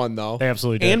 3-1 though. They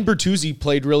absolutely did. And Bertuzzi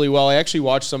played really well. I actually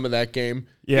watched some of that game.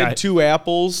 Yeah. He had 2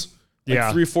 apples.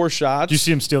 Like 3-4 shots. Did you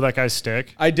see him steal that guy's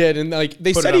stick? I did, and like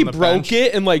they Put said it he on the broke bench.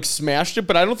 it and like smashed it,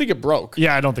 but I don't think it broke.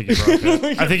 Yeah, I don't think he broke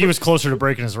it. I think he was closer to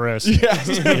breaking his wrist. Yeah.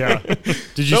 Yeah. Did you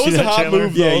That see was a that, hot Chandler?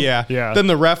 move, though. Yeah. Then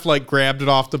the ref grabbed it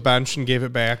off the bench and gave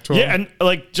it back to him. Yeah, and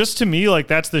like just to me, like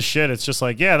that's the shit. It's just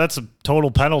like, yeah, that's a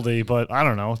total penalty, but I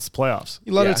don't know. It's the playoffs.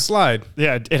 You let Yeah. it slide.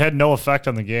 Yeah, it had no effect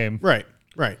on the game. Right.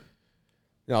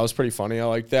 No, it was pretty funny. I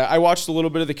like that. I watched a little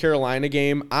bit of the Carolina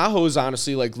game. Aho's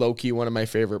honestly like low key one of my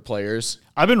favorite players.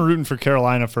 I've been rooting for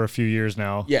Carolina for a few years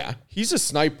now. Yeah, he's a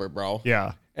sniper, bro.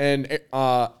 Yeah. And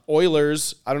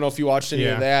Oilers, I don't know if you watched any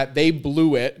Yeah. of that. They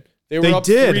blew it. They were They up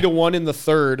did. 3-1 in the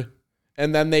third,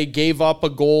 and then they gave up a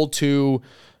goal to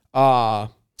I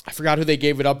forgot who they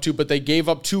gave it up to, but they gave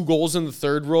up 2 goals in the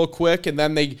third real quick, and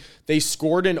then they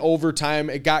scored in overtime.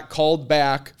 It got called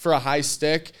back for a high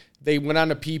stick. They went on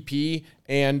a PP,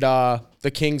 and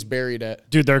the Kings buried it.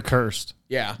 Dude, they're cursed.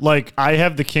 Yeah. Like, I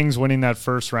have the Kings winning that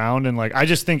first round, and like I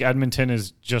just think Edmonton is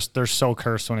just, they're so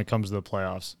cursed when it comes to the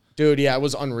playoffs. Dude, yeah, it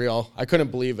was unreal. I couldn't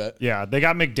believe it. Yeah, they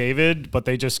got McDavid, but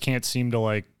they just can't seem to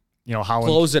Holland,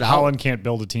 Close it out. Holland can't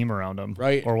build a team around him.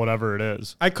 Right. Or whatever it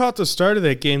is. I caught the start of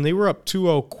that game. They were up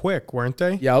 2-0 quick, weren't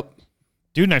they? Yep.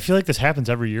 Dude, and I feel like this happens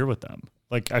every year with them.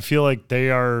 Like, I feel like they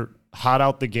are hot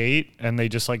out the gate, and they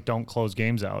just, like, don't close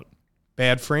games out.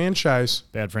 Bad franchise.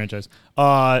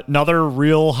 Another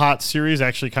real hot series,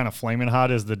 actually kind of flaming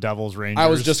hot, is the Devils Rangers. I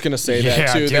was just going to say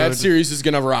that, too. Dude, that series is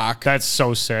going to rock. That's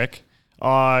so sick.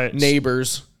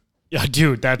 Neighbors. Yeah,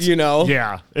 dude, that's,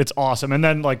 yeah, it's awesome. And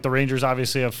then, like, the Rangers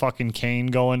obviously have fucking Kane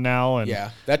going now. And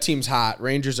yeah, that team's hot.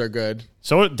 Rangers are good.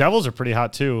 So Devils are pretty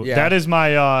hot, too. Yeah. That is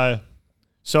my,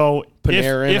 so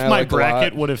Panarin, if my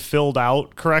bracket would have filled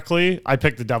out correctly, I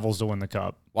picked the Devils to win the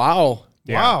cup. Wow.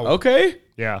 Yeah. Wow. Okay.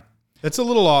 Yeah. That's a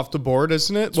little off the board,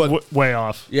 isn't it? Way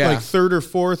off. Yeah. Like third or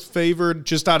fourth favored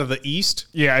just out of the East?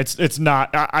 Yeah, it's not.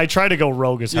 I try to go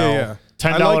rogue as hell. Yeah.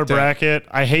 $10 I like that. bracket.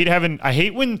 I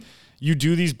hate when you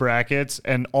do these brackets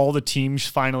and all the teams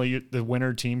finally, the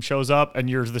winner team shows up and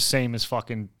you're the same as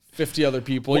fucking 50 other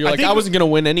people. Well, You're like, I wasn't going to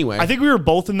win anyway. I think we were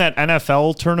both in that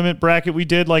NFL tournament bracket we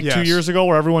did like 2 years ago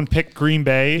where everyone picked Green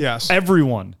Bay. Yes.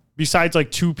 Everyone, besides like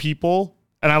 2 people.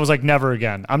 And I was like, never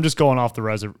again. I'm just going off the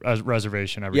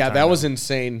reservation every time. Yeah, that was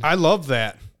insane. I love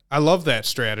that. I love that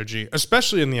strategy,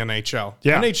 especially in the NHL.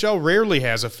 Yeah. NHL rarely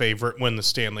has a favorite win the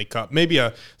Stanley Cup. Maybe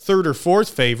a third or fourth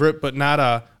favorite, but not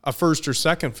a first or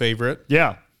second favorite.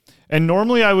 Yeah. And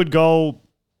normally I would go,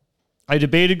 I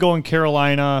debated going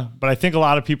Carolina, but I think a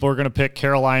lot of people are going to pick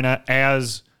Carolina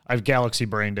as I've galaxy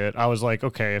brained it. I was like,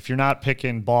 okay, if you're not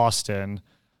picking Boston,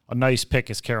 a nice pick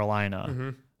is Carolina. Mm-hmm.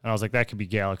 And I was like, that could be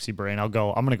galaxy brain. I'm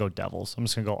going to go Devils. I'm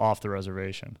just going to go off the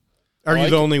reservation. Are you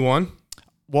the only one?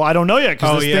 Well, I don't know yet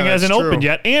because this thing hasn't true. opened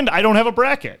yet, and I don't have a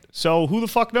bracket. So who the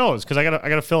fuck knows? Because I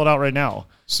gotta fill it out right now.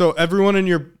 So everyone in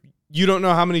you don't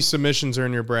know how many submissions are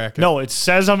in your bracket. No, it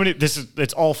says how many.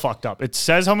 It's all fucked up. It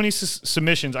says how many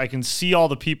submissions. I can see all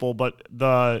the people, but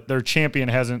their champion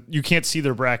hasn't. You can't see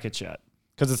their brackets yet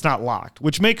because it's not locked,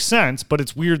 which makes sense. But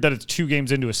it's weird that it's 2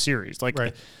 games into a series. Like,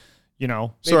 right. You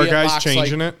know. So Maybe are guys locks,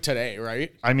 changing like, it today?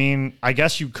 Right. I mean, I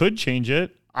guess you could change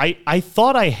it. I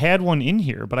thought I had one in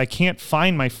here, but I can't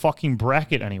find my fucking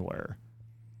bracket anywhere.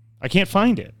 I can't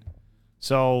find it.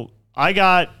 So I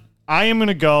am going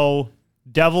to go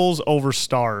Devils over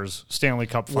Stars Stanley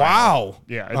Cup final. Wow.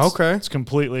 Yeah. Okay. It's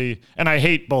completely, and I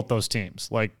hate both those teams.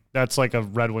 Like, that's like a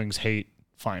Red Wings hate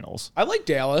finals. I like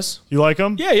Dallas. You like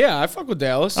them? Yeah, I fuck with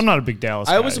Dallas. I'm not a big Dallas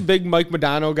guy. I was a big Mike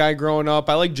Modano guy growing up.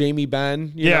 I like Jamie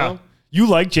Benn. You know? You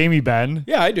like Jamie Benn?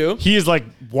 Yeah, I do. He is like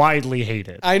widely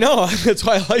hated. I know. That's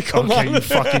why I like him. Okay, you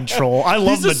fucking troll. I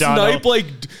love He's a Modano.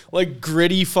 snipe, like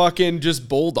gritty fucking just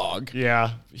bulldog.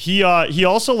 Yeah. He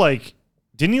also like,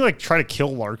 didn't he like try to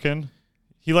kill Larkin?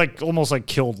 He like almost like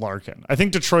killed Larkin. I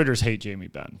think Detroiters hate Jamie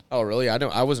Benn. Oh, really?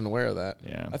 I wasn't aware of that.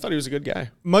 Yeah. I thought he was a good guy.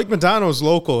 Mike Modano's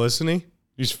local, isn't he?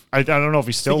 I don't know if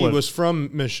he still He lives. was from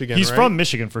Michigan. He's right? from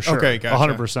Michigan for sure. Okay,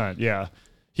 gotcha. 100%. Yeah.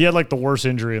 He had like the worst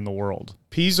injury in the world.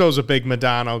 Pizzo's a big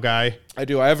Modano guy. I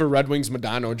do. I have a Red Wings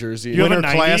Modano jersey. You have a Winter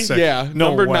 90? Classic. Yeah, No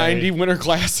number way. 90 Winter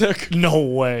Classic. No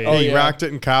way. Oh, He yeah. rocked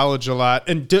it in college a lot.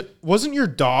 And wasn't your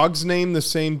dog's name the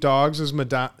same dogs as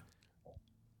Modano's?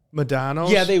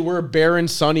 Yeah, they were Bear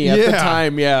and Sunny at the Yeah.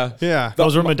 time. Yeah, Yeah.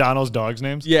 Those were Madonna's dogs'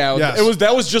 names? yeah. Yes.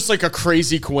 That was just like a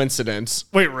crazy coincidence.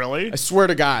 Wait, really? I swear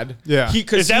to God. Yeah.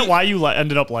 Is that why you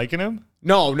ended up liking him?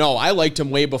 No, I liked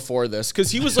him way before this because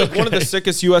he was like one of the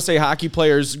sickest USA hockey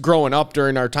players growing up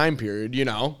during our time period. You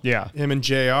know, Yeah. Him and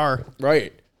JR.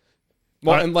 right?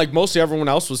 Well, Right. and like mostly everyone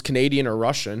else was Canadian or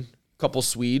Russian. Couple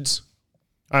Swedes.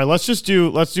 All right, let's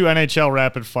do NHL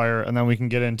rapid fire, and then we can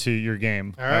get into your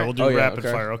game. All right. we'll do Oh, yeah, rapid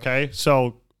okay. fire, okay?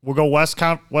 So we'll go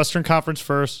Western Conference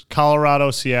first. Colorado,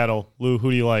 Seattle. Lou,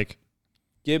 who do you like?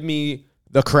 Give me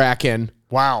the Kraken.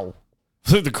 Wow.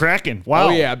 The Kraken. Wow.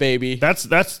 Oh yeah, baby. That's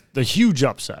the huge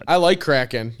upset. I like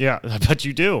Kraken. Yeah, I bet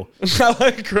you do. I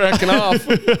like Kraken off.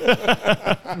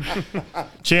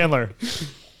 Chandler.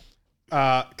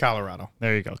 Colorado.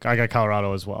 There you go. I got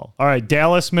Colorado as well. All right,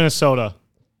 Dallas, Minnesota.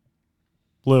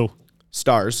 Blue.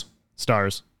 Stars.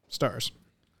 Stars. Stars.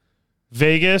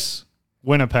 Vegas,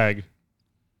 Winnipeg.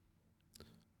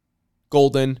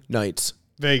 Golden Knights.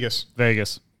 Vegas.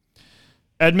 Vegas.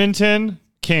 Edmonton,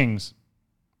 Kings.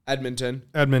 Edmonton.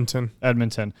 Edmonton.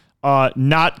 Edmonton.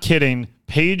 Not kidding.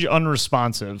 Page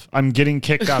unresponsive. I'm getting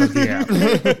kicked out of the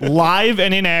app. Live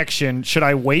and in action. Should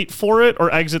I wait for it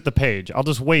or exit the page? I'll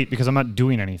just wait because I'm not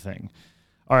doing anything.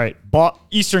 All right.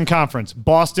 Eastern Conference.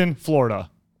 Boston, Florida.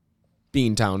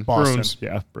 Beantown. Boston. Bruins.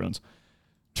 Yeah, Bruins.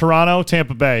 Toronto,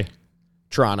 Tampa Bay.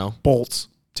 Toronto. Bolts.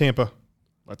 Tampa.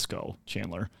 Let's go,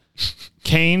 Chandler.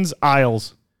 Canes,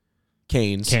 Isles.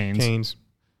 Canes. Canes.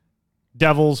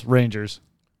 Devils, Rangers.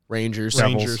 Rangers.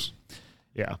 Devils. Rangers.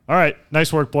 Yeah. All right.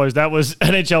 Nice work, boys. That was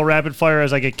NHL Rapid Fire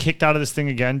as I get kicked out of this thing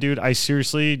again, dude. I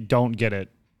seriously don't get it.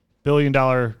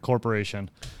 billion-dollar corporation.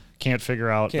 Can't figure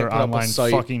out Can't their put up a online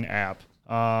site. fucking app.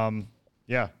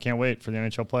 Yeah, can't wait for the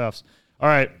NHL playoffs. All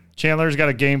right, Chandler's got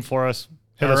a game for us.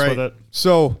 Hit All us right. with it.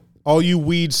 So, all you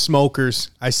weed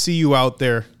smokers, I see you out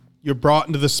there. You're brought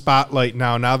into the spotlight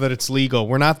now that it's legal.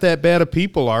 We're not that bad of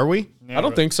people, are we? I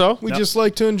don't think so. We just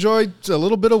like to enjoy a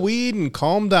little bit of weed and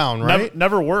calm down, right?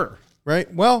 Never were.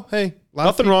 Right? Well, hey,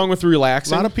 Nothing wrong with a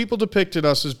relaxing. lot of people depicted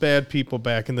us as bad people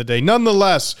back in the day.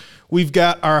 Nonetheless, we've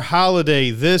got our holiday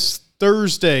this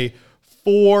Thursday,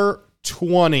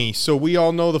 4/20. So we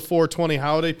all know the 4/20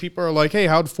 holiday. People are like, hey,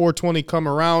 how'd 4/20 come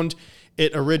around?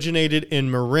 It originated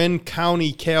in Marin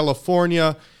County,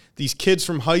 California. These kids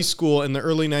from high school in the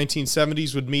early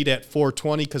 1970s would meet at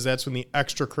 4/20 because that's when the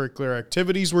extracurricular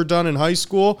activities were done in high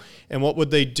school. And what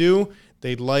would they do?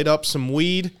 They'd light up some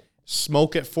weed,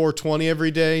 smoke at 4/20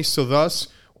 every day. So thus,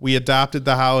 we adopted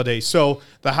the holiday. So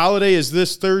the holiday is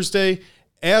this Thursday.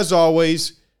 As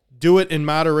always, do it in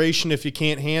moderation if you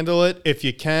can't handle it. If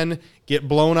you can, get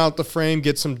blown out the frame,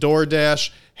 get some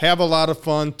DoorDash, have a lot of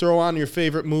fun, throw on your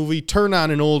favorite movie, turn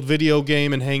on an old video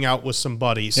game, and hang out with some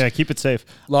buddies. Yeah, keep it safe.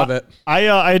 Love it. I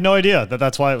had no idea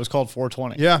that's why it was called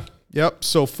 420. Yeah. Yep.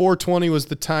 So 4/20 was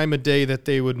the time of day that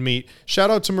they would meet. Shout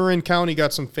out to Marin County.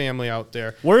 Got some family out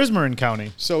there. Where is Marin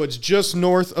County? So it's just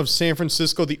north of San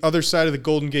Francisco. The other side of the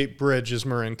Golden Gate Bridge is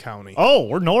Marin County. Oh,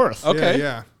 we're north. Okay.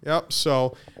 Yeah. Yep.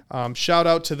 So shout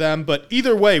out to them. But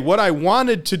either way, what I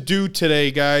wanted to do today,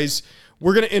 guys,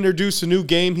 we're going to introduce a new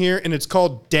game here, and it's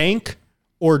called Dank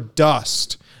or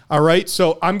Dust. All right.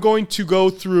 So I'm going to go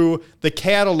through the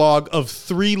catalog of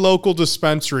 3 local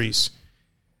dispensaries.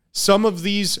 Some of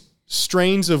these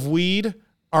strains of weed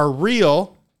are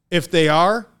real. If they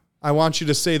are, I want you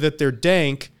to say that they're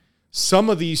dank. Some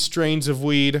of these strains of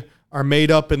weed are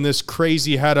made up in this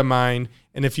crazy head of mine.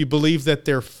 And if you believe that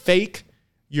they're fake,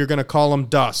 you're going to call them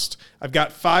dust. I've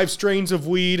got 5 strains of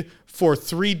weed for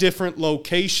 3 different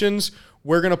locations.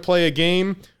 We're going to play a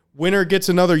game. Winner gets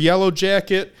another yellow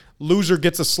jacket. Loser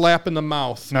gets a slap in the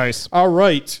mouth. Nice. All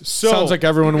right. So Sounds like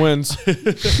everyone wins.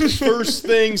 first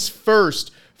things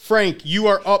first. Frank, you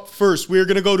are up first. We're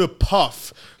going to go to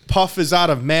Puff. Puff is out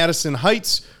of Madison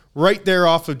Heights, right there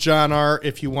off of John R.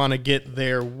 If you want to get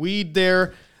their weed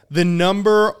there. The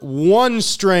number 1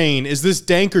 strain. Is this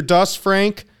dank or dust,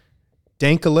 Frank?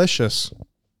 Dankalicious.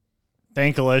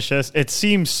 Dankalicious. It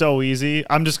seems so easy.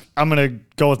 I'm gonna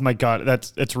go with my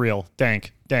gut. It's real.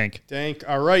 Dank. Dank.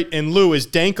 All right. And Lou, is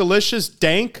Dankalicious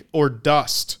dank or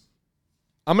dust?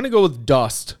 I'm going to go with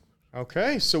dust.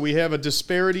 Okay, so we have a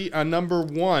disparity on number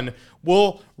 1.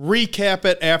 We'll recap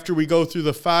it after we go through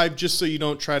the 5, just so you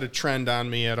don't try to trend on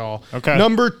me at all. Okay.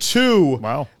 Number 2.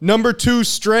 Wow. Number 2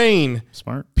 strain.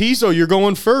 Smart. Pizzo, you're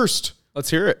going first.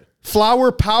 Let's hear it.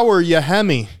 Flower Power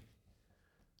Yahemi.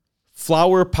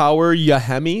 Flower Power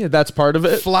Yahemi. That's part of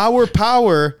it. Flower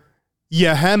Power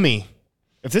Yahemi.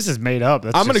 If this is made up,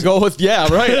 I'm going to go with, yeah,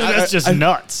 right. That's just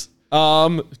nuts.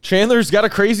 Chandler's got a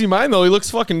crazy mind, though. He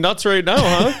looks fucking nuts right now,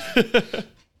 huh?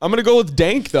 I'm going to go with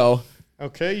dank, though.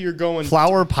 Okay, you're going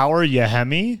Flower Power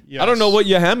Yahemi? Yes. I don't know what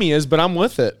Yahemi is, but I'm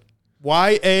with it.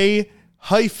 YA-Hemi.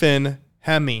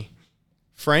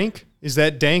 Frank, is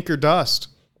that dank or dust?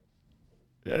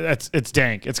 It's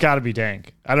dank. It's got to be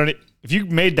dank. If you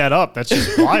made that up, that's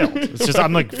just wild. It's just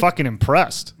I'm like fucking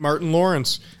impressed. Martin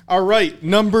Lawrence. All right,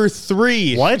 number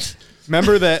 3. What?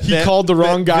 Remember that He called the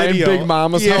wrong guy video. in Big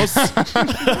Mama's house. I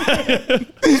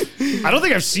don't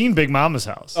think I've seen Big Mama's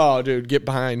house. Oh, dude, get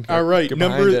behind. All right, Get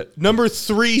behind it. number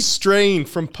 3 strain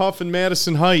from Puff and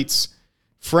Madison Heights.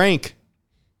 Frank,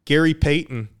 Gary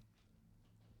Payton.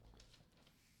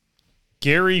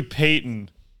 Gary Payton.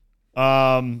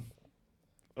 Okay.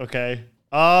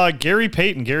 Gary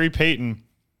Payton.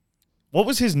 What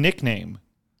was his nickname?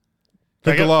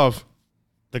 The glove.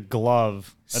 The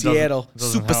glove. That doesn't- Seattle.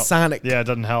 doesn't help. Supersonic. Yeah, it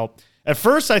doesn't help. At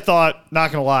first, I thought,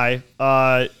 not gonna lie,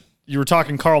 you were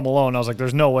talking Karl Malone. I was like,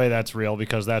 "There's no way that's real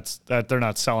because that they're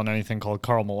not selling anything called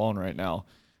Karl Malone right now."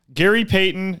 Gary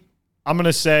Payton, I'm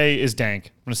gonna say is dank.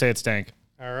 I'm gonna say it's dank.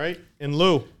 All right, and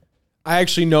Lou. I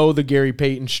actually know the Gary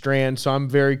Payton strand, so I'm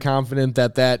very confident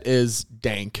that is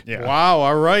dank. Yeah. Wow.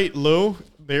 All right, Lou.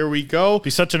 There we go. Be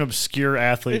such an obscure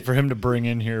athlete for him to bring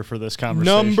in here for this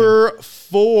conversation. Number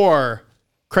 4,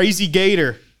 Crazy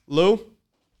Gator. Lou.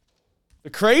 The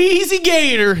Crazy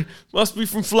Gator must be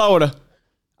from Florida.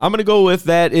 I'm going to go with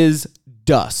that is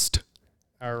dust.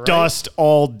 All right. Dust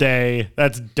all day.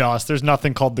 That's dust. There's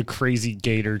nothing called the Crazy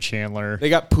Gator, Chandler. They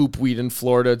got poop weed in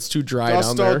Florida. It's too dry Dust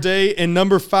down there. all day. And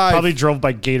number 5, Probably drove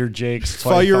by Gator Jake's. That's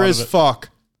why I Fire thought as of it. fuck.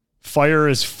 Fire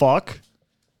as fuck.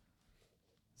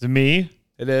 Is it me?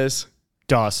 It is.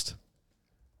 Dust.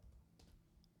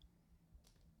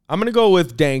 I'm going to go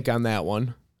with Dank on that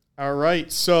one. All right.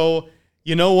 So,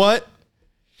 you know what?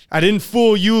 I didn't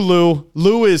fool you, Lou.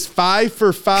 Lou is 5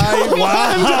 for 5.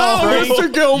 Wow.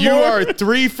 Mr. Gilmore. You are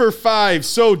 3 for 5.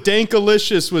 So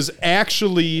Dankalicious was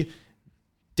actually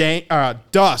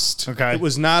dust. Okay. It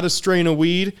was not a strain of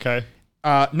weed. Okay.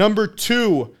 Number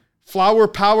 2, Flower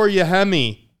Power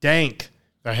Yahemi, Dank.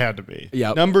 That had to be.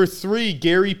 Yep. Number 3,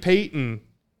 Gary Payton,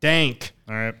 Dank.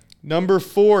 All right. Number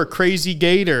 4, Crazy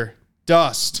Gator,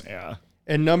 dust. Yeah.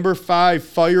 And number 5,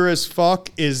 Fire as Fuck,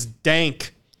 is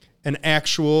Dank, an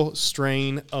actual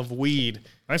strain of weed.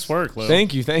 Nice work, Lou.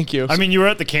 Thank you. I mean, you were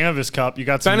at the Canvas Cup. You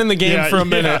got Been in the game for a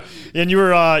minute. and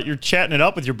you're chatting it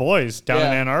up with your boys down in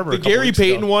Ann Arbor. The Gary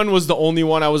Payton one was the only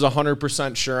one I was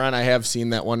 100% sure on. I have seen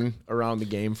that one around the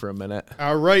game for a minute.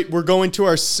 All right, we're going to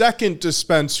our second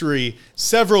dispensary.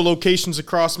 Several locations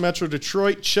across Metro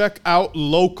Detroit. Check out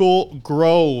Local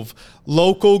Grove.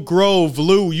 Local Grove.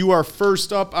 Lou, you are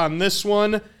first up on this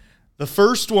one. The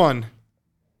first one,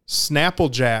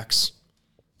 Snapple Jacks.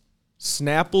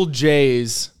 Snapple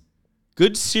Jays.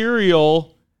 Good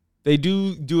cereal. They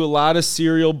do a lot of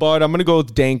cereal, but I'm going to go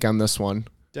with Dank on this one.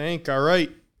 Dank, all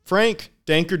right. Frank,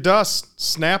 Dank or Dust,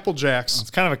 Snapple Jacks. It's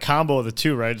kind of a combo of the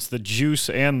two, right? It's the juice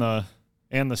and the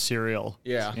cereal.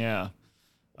 Yeah. Yeah.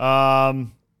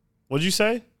 What'd you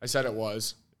say? I said it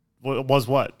was. What was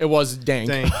what? It was Dank.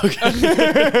 Dank.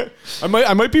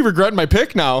 I might be regretting my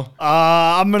pick now.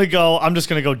 I'm just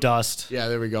gonna go dust. Yeah,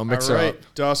 there we go. Mix All it right,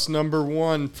 up. Dust number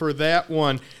 1 for that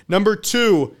one. Number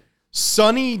 2,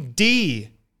 Sunny D,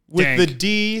 with Dank. the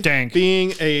D Dank.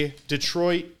 being a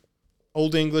Detroit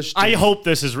Old English D. I hope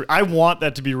this is. I want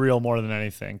that to be real more than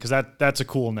anything because that's a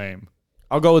cool name.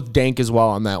 I'll go with Dank as well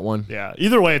on that one. Yeah.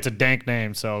 Either way, it's a dank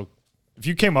name. So if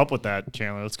you came up with that,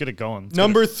 Chandler, let's get it going.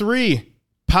 Number 3,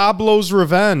 Pablo's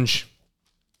Revenge.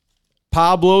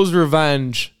 Pablo's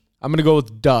Revenge. I'm going to go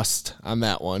with Dust on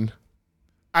that one.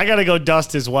 I gotta go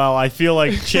dust as well. I feel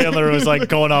like Chandler was like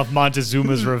going off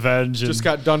Montezuma's Revenge. And Just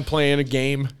got done playing a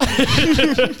game.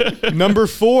 Number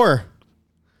 4,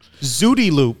 Zooty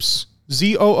Loops.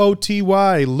 Zooty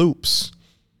Loops.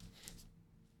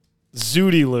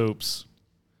 Zooty Loops.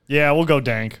 Yeah, we'll go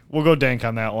dank. We'll go dank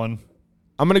on that one.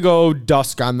 I'm going to go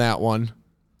Dusk on that one.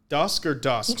 Dusk or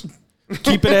Dust?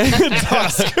 Keep it at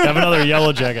Dusk. Have another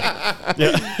yellow jacket.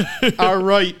 All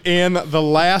right, and the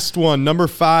last one, number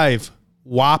 5,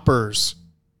 Whoppers.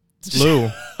 Lou.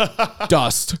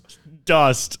 Dust.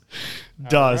 Dust.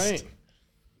 All right.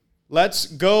 Let's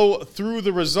go through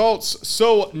the results.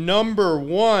 So, number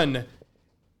 1,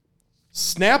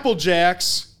 Snapple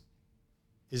Jacks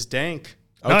is Dank.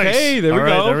 Okay, Nice. there we All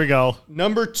right, go. there we go.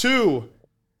 Number 2,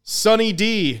 Sunny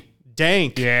D,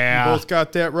 Dank. Yeah. You both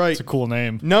got that right. It's a cool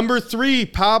name. Number 3,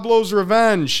 Pablo's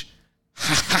Revenge.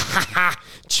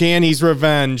 Channy's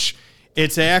Revenge.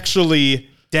 It's actually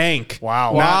Dank.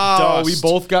 Wow. Not Wow, Dust. we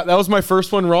both got that was my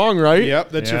first one wrong, right? Yep,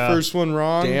 that's Yeah. your first one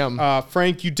wrong. Damn.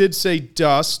 Frank, you did say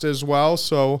Dust as well,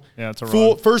 so Yeah, it's a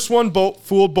wrong. first one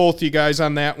fooled both you guys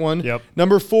on that one. Yep.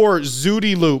 Number 4,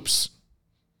 Zooty Loops.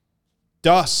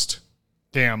 Dust.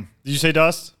 Damn. Did you say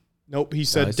dust? Nope, he I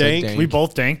said said Dank. Dank. We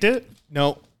both danked it?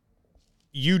 No,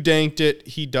 you danked it.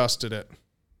 He dusted it.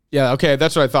 Yeah, okay,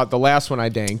 that's what I thought. The last one I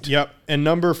danked. Yep. And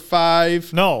number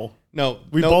 5. No. No,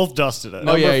 We nope. both dusted it.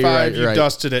 Oh, yeah, Number you're 5, right, you're you right.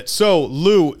 dusted it. So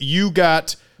Lou, you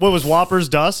got What was Whopper's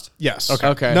dust? yes.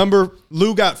 Okay.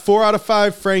 Lou got 4 out of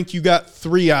 5. Frank, you got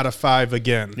 3 out of 5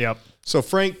 again. Yep. So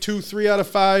Frank 2, 3 out of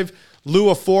 5. Lou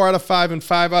a 4 out of 5 and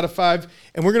 5 out of 5.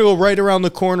 And we're gonna go right around the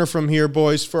corner from here,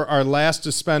 boys, for our last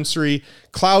dispensary,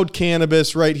 Cloud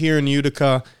Cannabis, right here in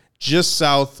Utica, just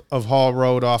south of Hall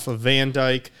Road, off of Van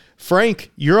Dyke.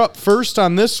 Frank, you're up first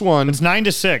on this one. It's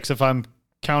 9-6 if I'm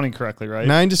counting correctly, right?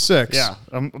 9-6. Yeah.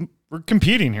 We're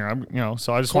competing here.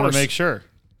 So I just want course. to make sure.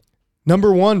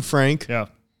 Number 1, Frank. Yeah.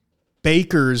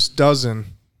 Baker's Dozen.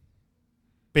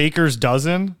 Baker's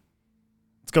dozen.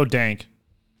 Let's go dank.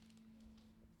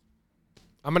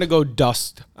 I'm going to go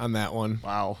Dust on that one.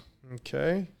 Wow.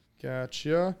 Okay,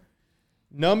 gotcha.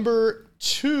 Number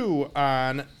 2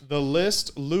 on the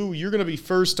list. Lou, you're going to be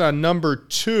first on number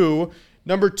 2.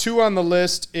 Number 2 on the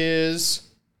list is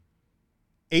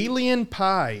Alien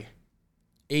Pie.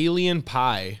 Alien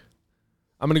Pie.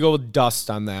 I'm going to go with Dust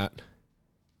on that.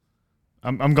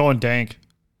 I'm going dank.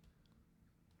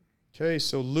 Okay,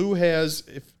 so Lou has,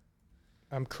 if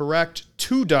I'm correct,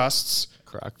 2 dusts.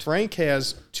 Correct. Frank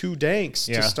has 2 danks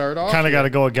Yeah. to start off. Kind of with. got to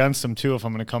go against him too if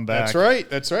I'm going to come back. That's right.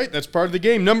 That's right. That's part of the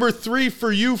game. Number 3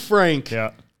 for you, Frank.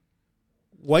 Yeah.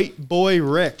 White Boy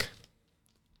Rick.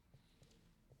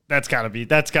 That's got to be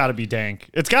dank.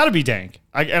 It's got to be dank.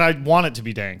 I want it to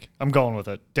be dank. I'm going with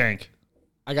it. Dank.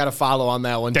 I got to follow on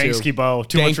that one, too. Danksky Bo.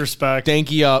 Too much respect.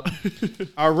 Danky up.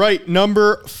 All right,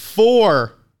 number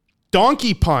 4,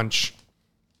 Donkey Punch.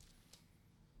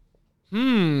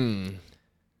 I'm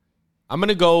going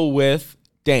to go with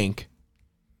Dank.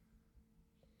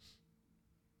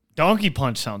 Donkey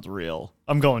Punch sounds real.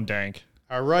 I'm going Dank.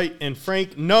 All right, and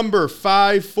Frank, number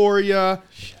 5 for you.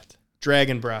 Shit.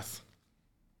 Dragon Breath.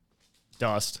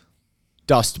 Dust.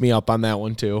 Dust me up on that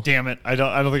one, too. Damn it. I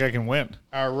don't think I can win.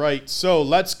 All right, so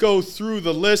let's go through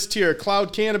the list here.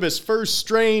 Cloud Cannabis, first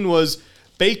strain was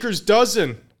Baker's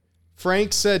Dozen.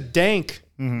 Frank said Dank.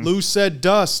 Lou said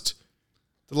Dust.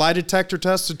 The lie detector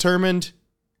test determined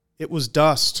it was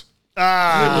dust. It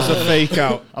was a fake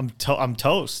out. I'm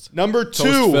toast. Number 2,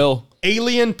 Toast Phil.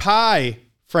 Alien Pie.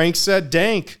 Frank said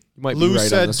Dank. might be Lou right on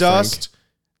said this, Dust.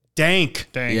 Dank.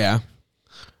 Dank. Yeah.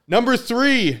 Number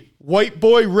 3, White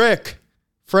Boy Rick.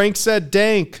 Frank said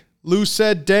Dank. Lou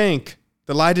said Dank.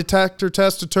 The lie detector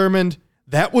test determined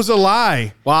that was a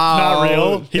lie. Wow. Not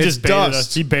real. He It's just baited dust.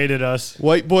 us. He baited us.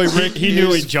 White Boy Rick. He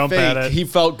knew is he'd jump at fake. it. He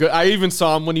felt good. I even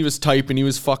saw him when he was typing. He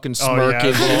was fucking Oh, yeah.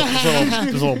 smirking.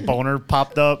 His little boner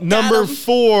popped up. Number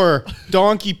 4,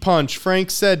 Donkey Punch.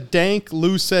 Frank said Dank.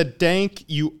 Lou said Dank.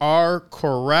 You are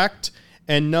correct.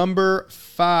 And number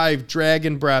 5,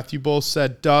 Dragon Breath. You both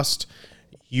said Dust.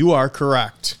 You are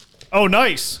correct. Oh,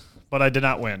 nice. But I did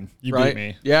not win. You Right? beat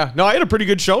me. Yeah. No, I had a pretty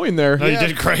good showing there. No, you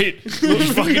did great. You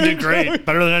fucking did great.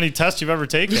 Better than any test you've ever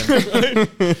taken.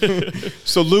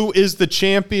 So Lou is the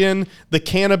champion, the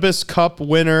Cannabis Cup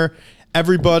winner.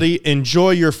 Everybody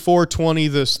enjoy your 420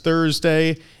 this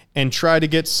Thursday and try to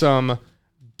get some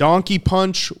Donkey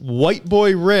Punch, White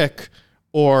Boy Rick,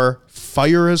 or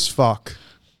Fire as Fuck.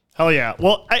 Hell yeah.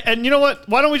 Well, and you know what?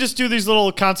 Why don't we just do these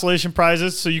little consolation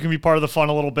prizes so you can be part of the fun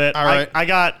a little bit? All right. I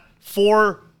got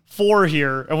four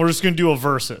here, and we're just going to do a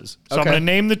versus. So I'm Okay. going to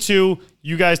name the 2.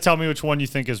 You guys tell me which one you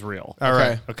think is real. All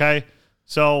right. Okay?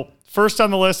 So first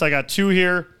on the list, I got 2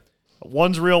 here.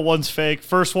 One's real, one's fake.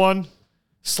 First one,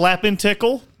 Slap and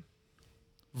Tickle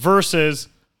versus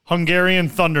Hungarian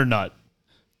Thundernut.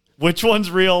 Which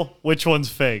one's real? Which one's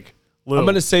fake? Lou. I'm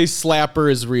going to say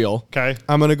Slapper is real. Okay.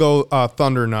 I'm going to go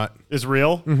Thunder Nut. Is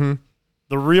real? Mm-hmm.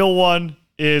 The real one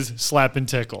is Slap and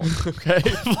Tickle. Okay.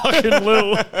 Fucking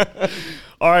Lou.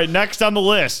 All right. Next on the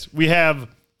list, we have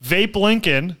Vape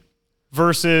Lincoln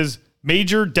versus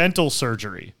Major Dental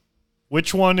Surgery.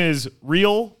 Which one is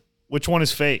real? Which one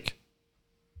is fake?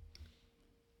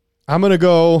 I'm going to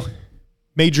go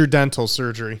Major Dental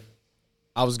Surgery.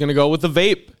 I was going to go with the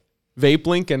vape. Vape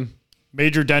Lincoln.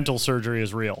 Major Dental Surgery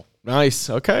is real. Nice.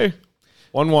 Okay.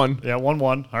 1-1. Yeah,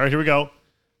 1-1. All right, here we go.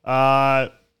 All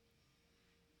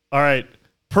right.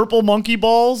 Purple Monkey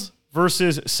Balls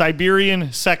versus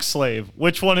Siberian Sex Slave.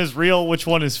 Which one is real? Which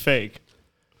one is fake?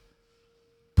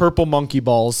 Purple monkey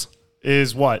balls.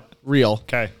 Is what? Real.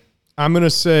 Okay. I'm going to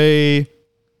say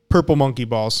Purple Monkey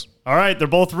Balls. All right, they're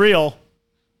both real.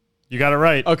 You got it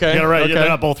right. Okay, You got it right. okay. Yeah, they're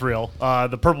not both real.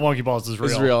 The Purple Monkey Balls is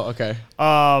real. Is real. Okay.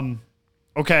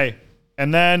 Okay.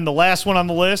 And then the last one on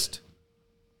the list,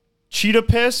 Cheetah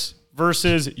Piss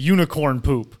versus Unicorn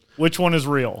Poop. Which one is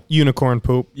real? Unicorn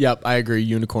Poop. Yep, I agree.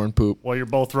 Unicorn poop. Well, you're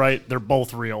both right. They're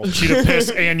both real. Cheetah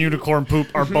Piss and Unicorn Poop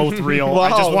are both real. Wow. I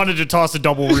just wanted to toss a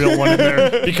double real one in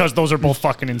there because those are both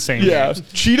fucking insane. Yeah. names.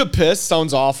 Cheetah piss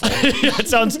sounds awful. That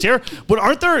sounds terrible.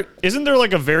 But isn't there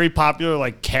like a very popular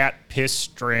like cat piss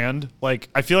strand? Like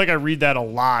I feel like I read that a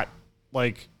lot,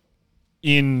 like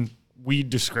in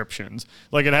weed descriptions.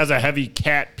 Like it has a heavy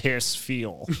cat piss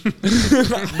feel.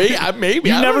 Maybe.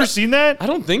 You've never seen that? I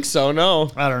don't think so. No.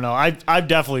 I don't know. I've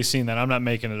definitely seen that. I'm not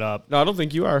making it up. No, I don't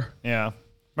think you are. Yeah.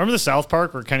 Remember the South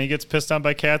Park where Kenny gets pissed on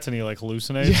by cats and he like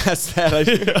hallucinates? Yes, that I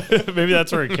do. Maybe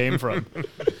that's where it came from.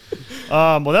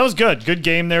 Well, that was good. Good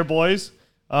game there, boys.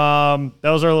 That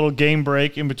was our little game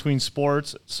break in between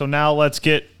sports. So now let's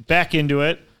get back into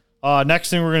it.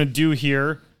 Next thing we're going to do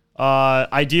here,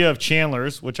 idea of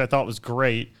Chandler's, which I thought was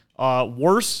great.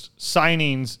 Worst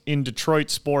signings in Detroit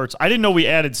sports. I didn't know we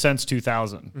added since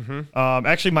 2000.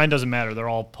 Actually, mine doesn't matter. They're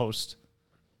all post.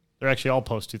 They're actually all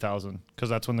post 2000 because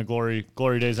that's when the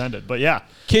glory days ended. But yeah,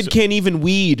 Kid can't even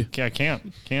weed. I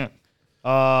can't.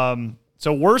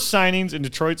 So worst signings in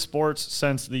Detroit sports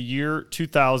since the year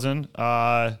 2000.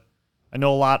 I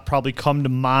know a lot probably come to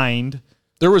mind.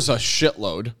 There was a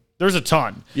shitload. There's a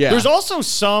ton. Yeah. There's also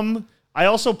some. I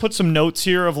also put some notes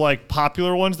here of like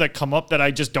popular ones that come up that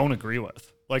I just don't agree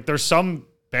with. Like there's some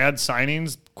bad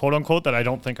signings, quote unquote, that I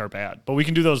don't think are bad. But we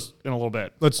can do those in a little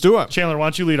bit. Let's do it. Chandler, why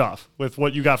don't you lead off with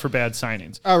what you got for bad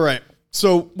signings? All right.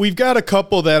 So we've got a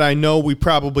couple that I know we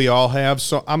probably all have,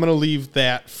 so I'm going to leave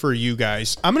that for you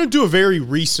guys. I'm going to do a very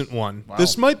recent one. Wow.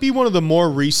 This might be one of the more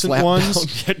recent ones.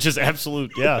 Just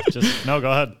absolute, yeah. No,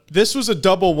 go ahead. This was a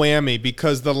double whammy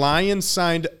because the Lions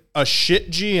signed a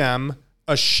shit GM,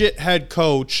 a shit head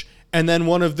coach, and then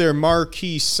one of their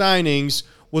marquee signings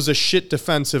was a shit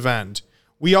defensive end.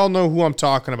 We all know who I'm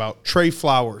talking about, Trey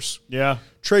Flowers. Yeah.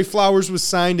 Trey Flowers was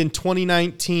signed in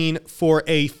 2019 for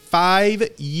a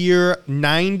 5-year,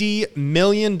 $90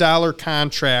 million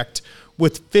contract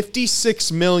with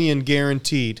 $56 million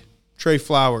guaranteed. Trey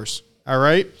Flowers, all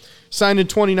right? Signed in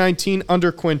 2019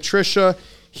 under Quintricia.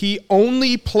 He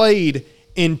only played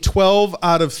in 12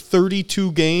 out of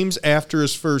 32 games after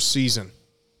his first season.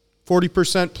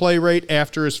 40% play rate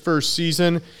after his first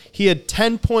season. He had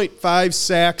 10.5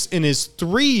 sacks in his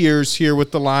 3 years here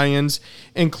with the Lions,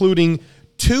 including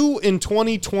 2 in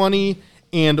 2020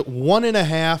 and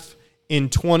 1.5 in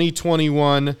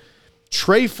 2021.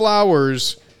 Trey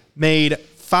Flowers made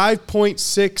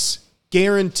 5.6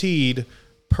 guaranteed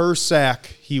per sack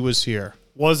he was here.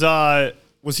 Was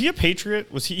he a Patriot?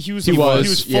 He was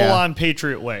full on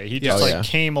Patriot way. He just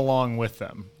came along with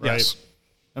them, right? Yes.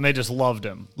 And they just loved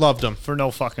him. Loved him. For no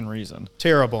fucking reason.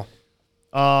 Terrible.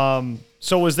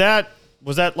 So was that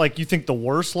like you think the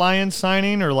worst Lions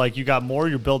signing, or like you got more,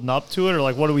 you're building up to it, or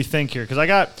like what do we think here? Because I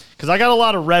got a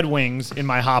lot of Red Wings in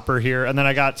my hopper here, and then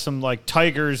I got some like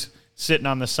Tigers sitting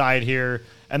on the side here,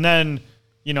 and then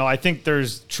I think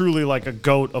there's truly like a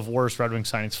GOAT of worst Red Wing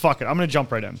signings. Fuck it, I'm gonna jump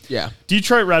right in. Yeah.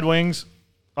 Detroit Red Wings.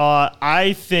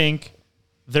 I think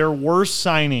their worst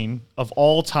signing of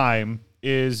all time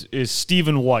is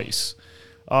Stephen Weiss.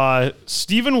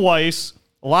 Stephen Weiss,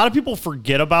 a lot of people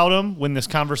forget about him when this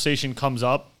conversation comes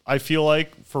up, I feel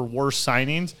like, for worst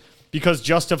signings, because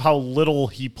just of how little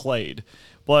he played.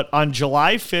 But on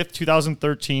July 5th,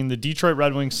 2013, the Detroit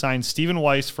Red Wings signed Stephen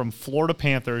Weiss from Florida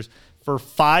Panthers for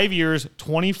 5 years,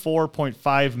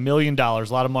 $24.5 million. A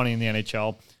lot of money in the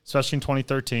NHL, especially in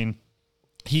 2013.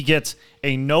 He gets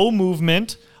a no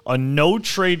movement, a no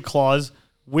trade clause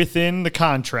within the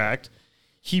contract.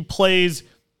 He plays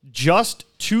just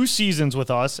 2 seasons with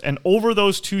us, and over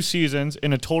those 2 seasons,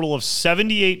 in a total of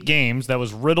 78 games that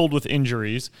was riddled with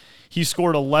injuries, he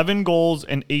scored 11 goals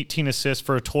and 18 assists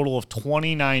for a total of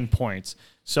 29 points.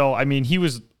 So, I mean, he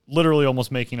was literally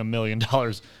almost making $1 million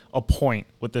a point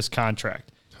with this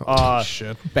contract.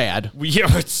 Shit. Bad. Yeah,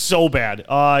 it's so bad.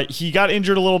 He got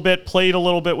injured a little bit, played a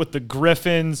little bit with the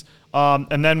Griffins,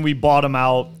 and then we bought him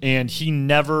out, and he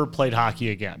never played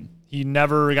hockey again. He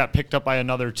never got picked up by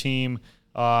another team.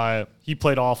 He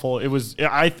played awful. It was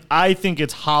I think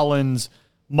it's Holland's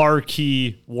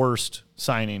marquee worst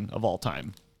signing of all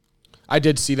time. I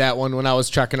did see that one when I was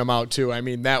checking him out too. I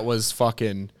mean, that was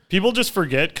fucking. People just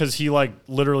forget because he like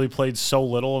literally played so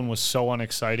little and was so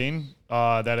unexciting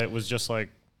that it was just like,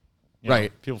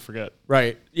 right. People forget.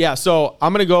 Right. Yeah. So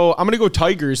I'm gonna go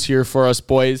Tigers here for us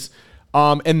boys.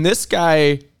 And this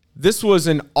guy, this was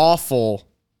an awful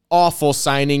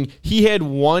signing. He had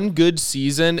one good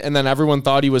season, and then everyone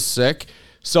thought he was sick.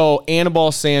 So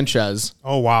Anibal Sanchez.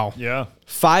 Oh, wow. Yeah.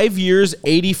 5 years,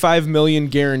 $85 million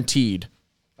guaranteed.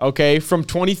 Okay, from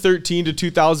 2013 to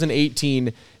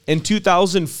 2018. In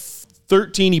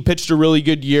 2013, he pitched a really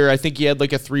good year. I think he had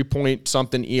like a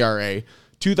 3-point-something ERA.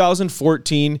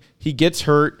 2014, he gets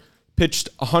hurt, pitched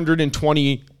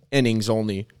 120 innings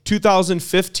only.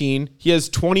 2015, he has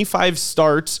 25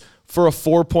 starts for a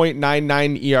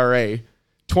 4.99 ERA.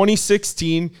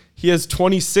 2016, he has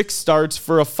 26 starts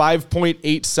for a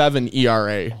 5.87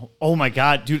 ERA. Oh my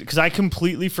God, dude, because I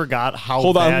completely forgot how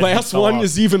Hold bad on, last one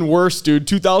is even worse, dude.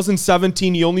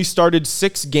 2017, he only started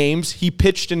 6 games. He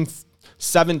pitched in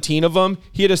 17 of them.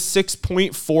 He had a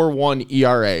 6.41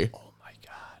 ERA. Oh my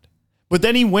God. But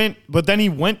then he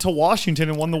went to Washington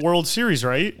and won the World Series,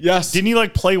 right? Yes. Didn't he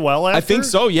like play well after? I think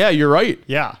so. Yeah, you're right.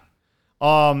 Yeah.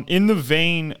 In the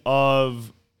vein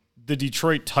of the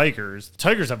Detroit Tigers, the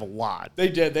Tigers have a lot. They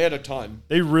did. They had a ton.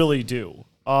 They really do.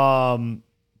 But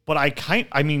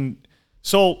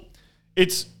so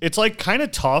it's like kind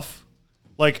of tough.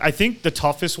 Like, I think the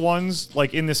toughest ones,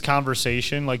 like in this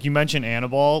conversation, like you mentioned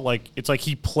Anibal, like it's like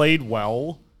he played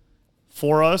well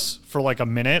for us for like a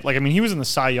minute. Like, I mean, he was in the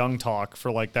Cy Young talk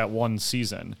for like that one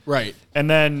season. Right. And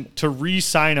then to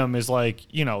re-sign him is like,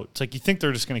 it's like you think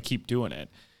they're just going to keep doing it.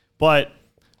 But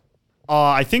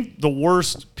I think the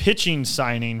worst pitching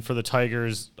signing for the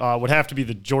Tigers would have to be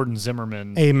the Jordan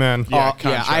Zimmerman. Amen. Yeah,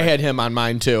 I had him on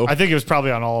mine too. I think it was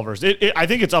probably on all of ours. I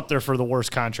think it's up there for the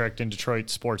worst contract in Detroit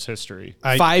sports history.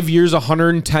 5 years,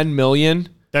 $110 million.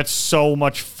 That's so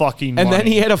much fucking money. And then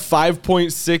he had a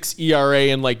 5.6 ERA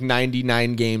in like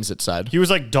 99 games, it said. He was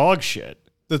like dog shit.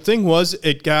 The thing was,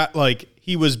 it got like,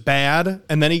 he was bad,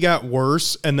 and then he got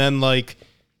worse, and then like,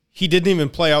 he didn't even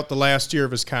play out the last year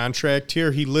of his contract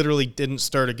here. He literally didn't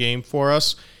start a game for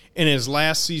us. In his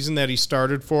last season that he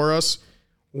started for us,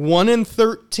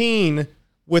 1-13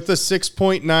 with a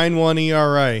 6.91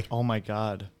 ERA. Oh my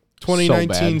God.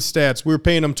 2019 stats. We were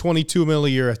paying him $22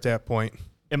 million a year at that point.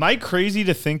 Am I crazy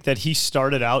to think that he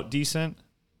started out decent?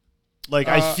 Like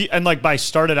I feel, and like by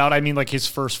started out, I mean like his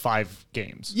first 5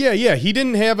 games. Yeah. He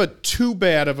didn't have a too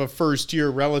bad of a first year,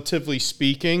 relatively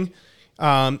speaking.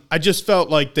 I just felt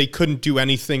like they couldn't do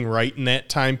anything right in that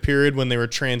time period when they were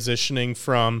transitioning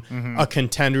from a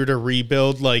contender to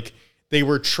rebuild. Like they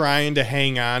were trying to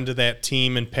hang on to that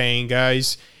team and paying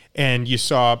guys. And you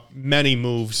saw many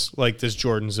moves like this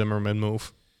Jordan Zimmerman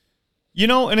move. You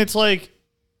know, and it's like,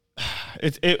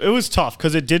 it was tough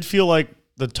because it did feel like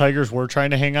the Tigers were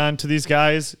trying to hang on to these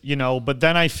guys, you know, but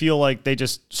then I feel like they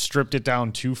just stripped it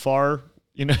down too far.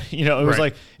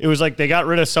 It was like they got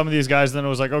rid of some of these guys, and then it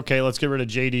was like, okay, let's get rid of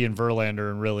JD and Verlander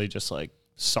and really just like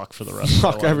suck for the rest of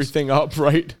their lives. Everything up,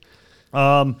 right?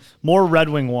 More Red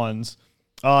Wing ones.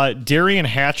 Darian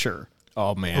Hatcher.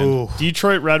 Oh, man. Ooh.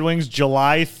 Detroit Red Wings,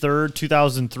 July 3rd,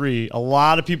 2003. A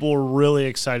lot of people were really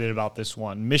excited about this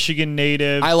one. Michigan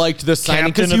native. I liked this signing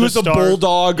Captain because he of was the a Stars.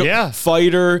 bulldog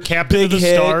fighter. Captain big of the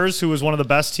hit. Stars, who was one of the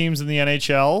best teams in the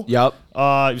NHL. Yep.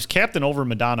 He was captain over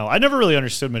Modano. I never really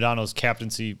understood Modano's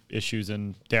captaincy issues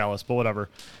in Dallas, but whatever.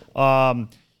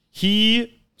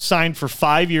 He signed for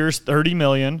 5 years, $30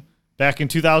 million. Back in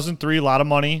 2003, a lot of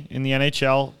money in the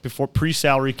NHL before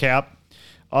pre-salary cap.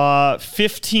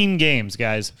 15 games,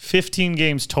 guys. 15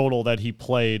 games total that he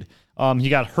played. He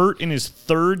got hurt in his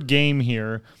 3rd game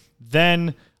here,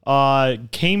 then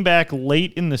came back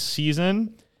late in the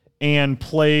season and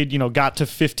played, got to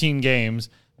 15 games.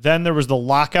 Then there was the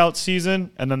lockout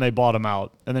season, and then they bought him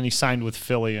out. And then he signed with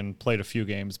Philly and played a few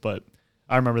games, but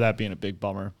I remember that being a big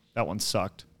bummer. That one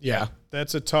sucked. Yeah,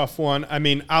 that's a tough one. I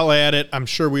mean, I'll add it. I'm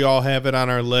sure we all have it on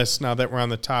our list now that we're on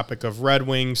the topic of Red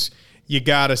Wings. You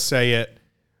got to say it.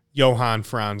 Johan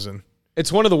Franzen.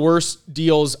 It's one of the worst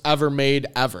deals ever made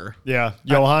ever. Yeah.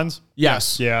 Johans?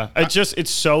 Yes. Yeah. It's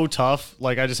so tough.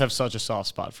 Like, I just have such a soft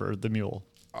spot for the Mule.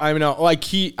 I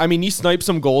mean, he sniped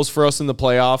some goals for us in the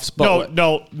playoffs. But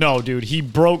No, dude. He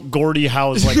broke Gordie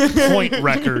Howe's, point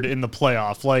record in the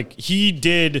playoff. Like, he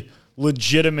did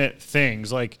legitimate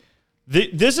things. Like,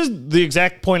 this is the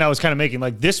exact point I was kind of making.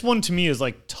 Like, this one to me is,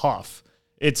 tough.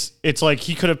 It's like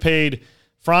he could have paid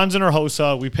Franzen or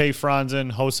Hossa. We pay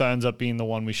Franzen. Hossa ends up being the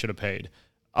one we should have paid.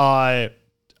 I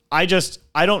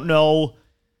don't know.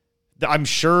 I'm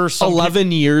sure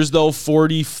 11 years though,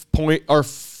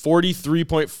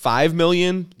 43.5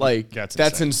 million.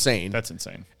 That's insane. That's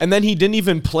insane. And then he didn't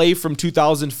even play from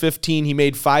 2015. He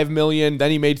made 5 million, then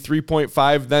he made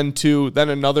 3.5, then 2, then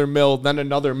another mil, then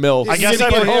another mil. I guess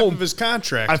at half home of his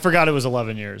contract. I forgot it was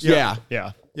 11 years. Yeah.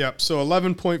 Yep. So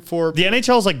 11.4. The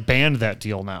NHL's banned that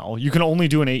deal now. You can only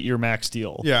do an 8-year max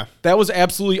deal. Yeah. That was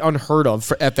absolutely unheard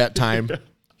of at that time.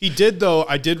 He did, though.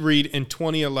 I did read in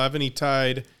 2011, he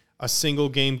tied a single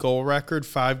game goal record,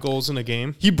 5 goals in a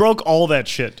game. He broke all that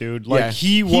shit, dude.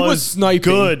 He was sniping.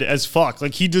 Good as fuck.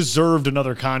 He deserved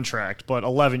another contract, but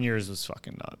 11 years was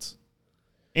fucking nuts.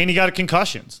 And he got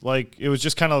concussions. It was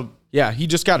just kind of... Yeah, he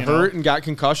just got hurt and got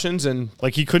concussions, and...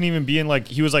 he couldn't even be in,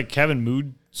 he was Kevin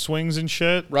mood swings and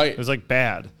shit. Right. It was,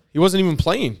 bad. He wasn't even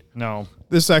playing. No.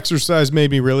 This exercise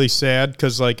made me really sad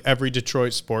because, every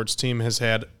Detroit sports team has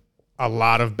had a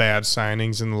lot of bad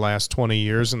signings in the last 20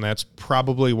 years, and that's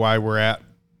probably why we're at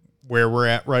where we're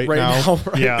at right now.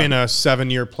 Right. Yeah. In a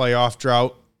 7-year playoff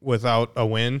drought without a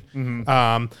win.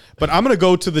 Mm-hmm. But I'm going to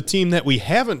go to the team that we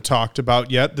haven't talked about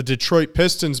yet, the Detroit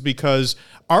Pistons, because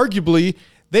arguably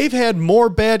they've had more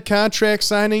bad contract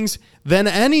signings than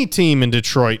any team in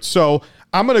Detroit. So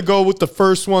I'm going to go with the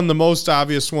first one, the most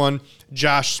obvious one,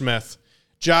 Josh Smith.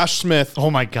 Josh Smith. Oh,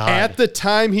 my God. At the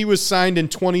time he was signed in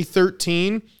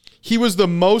 2013, he was the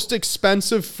most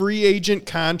expensive free agent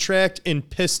contract in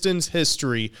Pistons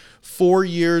history. 4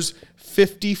 years,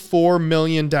 $54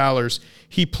 million.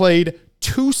 He played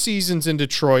 2 seasons in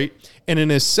Detroit, and in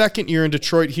his second year in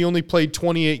Detroit, he only played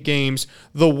 28 games.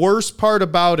 The worst part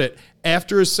about it,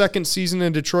 after his second season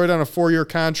in Detroit on a 4-year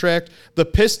contract, the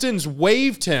Pistons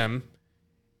waived him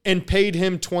and paid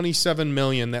him $27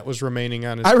 million that was remaining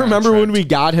on his I remember contract. when we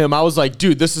got him, I was like,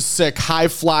 dude, this is sick. High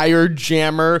flyer,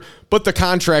 jammer. But the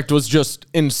contract was just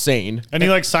insane. And he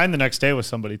like signed the next day with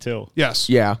somebody too. Yes.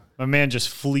 Yeah. My man just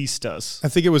fleeced us. I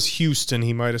think it was Houston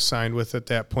he might have signed with at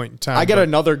that point in time. I got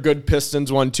another good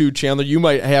Pistons one too, Chandler. You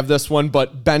might have this one,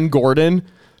 but Ben Gordon,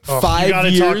 5 You got to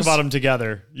years. talk about them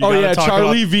together. You gotta talk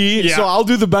Charlie about, V. Yeah. So I'll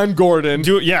do the Ben Gordon.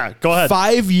 Do it. Yeah, go ahead.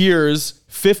 5 years,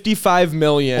 $55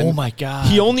 million. Oh, my God.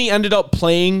 He only ended up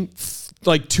playing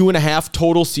like 2.5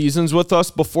 total seasons with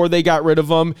us before they got rid of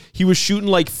him. He was shooting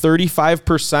like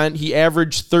 35%. He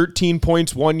averaged 13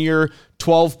 points one year,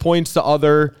 12 points the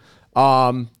other.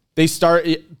 He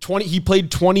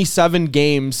played 27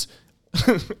 games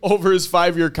over his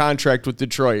 5-year contract with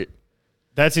Detroit.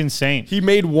 That's insane. He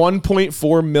made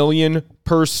 $1.4 million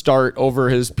per start over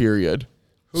his period.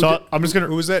 I'm just going Who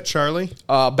to. was that, Charlie?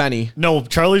 Benny. No,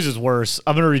 Charlie's is worse.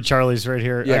 I'm going to read Charlie's right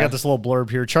here. Yeah. I got this little blurb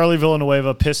here. Charlie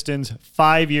Villanueva, Pistons,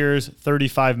 5 years,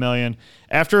 $35 million.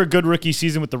 After a good rookie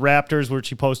season with the Raptors, which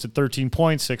he posted 13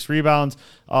 points, 6 rebounds,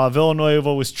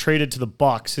 Villanueva was traded to the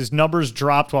Bucks. His numbers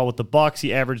dropped while with the Bucks.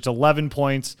 He averaged 11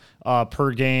 points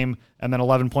per game and then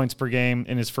 11 points per game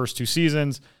in his first 2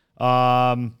 seasons.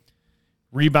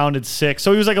 Rebounded 6.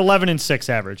 So he was like 11 and 6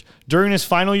 average. During his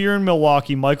final year in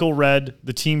Milwaukee, Michael Redd,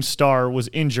 the team's star, was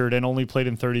injured and only played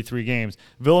in 33 games.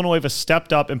 Villanueva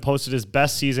stepped up and posted his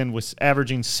best season, with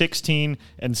averaging 16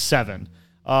 and 7.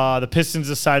 The Pistons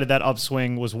decided that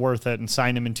upswing was worth it and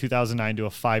signed him in 2009 to a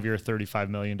 5-year, $35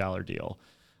 million deal.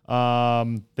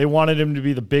 They wanted him to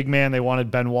be the big man. They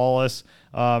wanted Ben Wallace.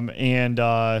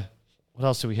 What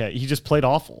else did we have? He just played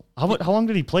awful. How long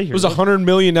did he play here? It was $100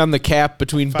 million on the cap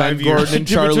between Ben 5 years. Gordon and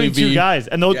Charlie between V. 2 guys.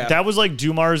 And Yeah. that was like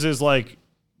Dumars's like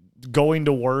going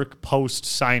to work post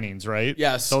signings, right?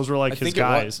 Yes. Those were like I his think it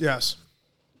was. guys. Yes.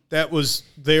 That was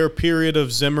their period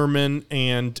of Zimmerman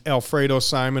and Alfredo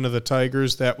Simon of the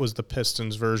Tigers. That was the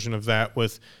Pistons version of that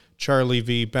with Charlie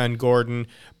V, Ben Gordon.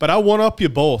 But I'll one-up you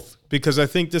both because I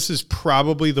think this is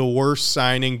probably the worst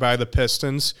signing by the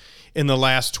Pistons in the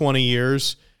last 20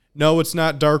 years. No, it's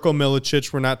not Darko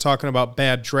Milicic. We're not talking about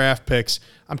bad draft picks.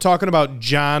 I'm talking about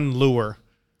John Lure.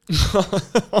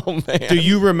 Oh, man. Do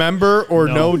you remember or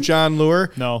know John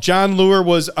Lure? No. John Lure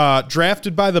was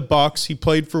drafted by the Bucks. He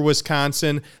played for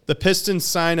Wisconsin. The Pistons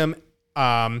signed him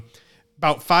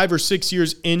about 5 or 6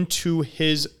 years into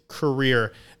his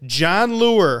career. John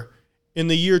Lure, in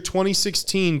the year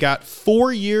 2016, got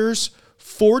 4 years,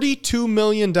 $42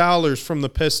 million from the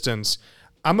Pistons.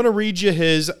 I'm going to read you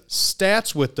his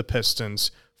stats with the Pistons.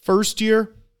 First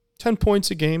year, 10 points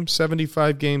a game,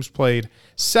 75 games played.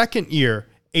 Second year,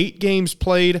 8 games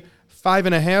played,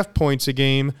 5.5 points a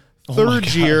game.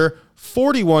 Third year,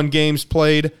 41 games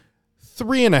played,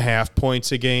 3.5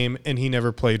 points a game, and he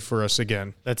never played for us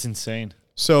again. That's insane.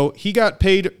 So he got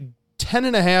paid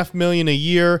 $10.5 million a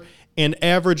year and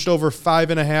averaged over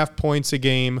 5.5 points a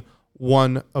game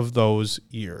one of those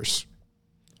years.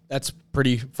 That's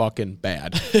pretty fucking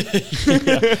bad.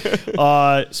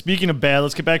 Speaking of bad,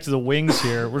 let's get back to the Wings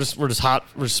here. We're just hot.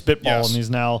 We're spitballing Yes. these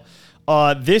now.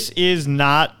 This is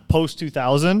not post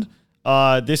 2000.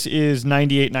 This is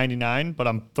 98-99, but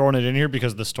I'm throwing it in here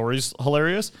because the story's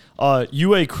hilarious.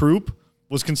 UA Krupp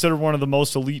was considered one of the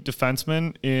most elite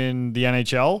defensemen in the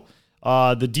NHL.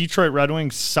 The Detroit Red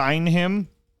Wings signed him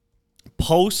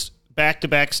post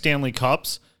back-to-back Stanley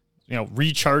Cups,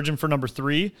 recharge him for number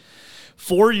 3.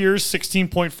 4 years,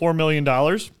 $16.4 million.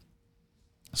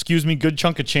 Excuse me, good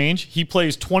chunk of change. He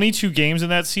plays 22 games in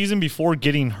that season before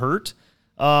getting hurt.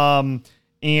 And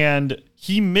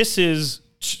he misses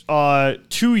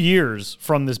 2 years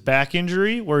from this back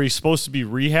injury where he's supposed to be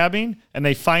rehabbing, and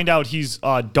they find out he's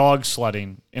dog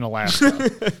sledding in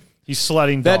Alaska. He's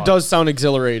sledding dogs. That does sound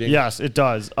exhilarating. Yes, it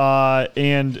does.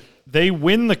 And they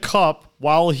win the cup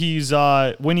while he's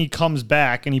when he comes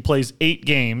back, and he plays 8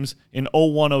 games in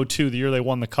 01-02, the year they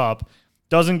won the cup.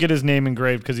 Doesn't get his name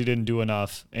engraved because he didn't do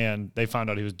enough, and they found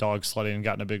out he was dog sledding and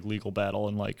got in a big legal battle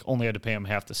and only had to pay him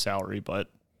half the salary. But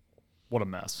what a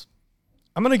mess.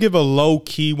 I'm going to give a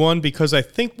low-key one because I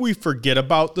think we forget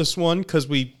about this one because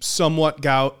we somewhat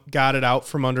got it out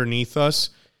from underneath us.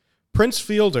 Prince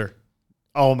Fielder.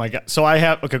 Oh, my God. So I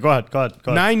have – okay, go ahead.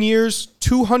 9 years,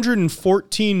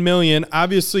 $214 million.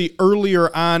 Obviously,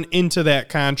 earlier on into that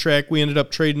contract, we ended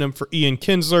up trading him for Ian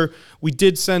Kinsler. We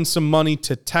did send some money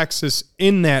to Texas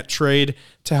in that trade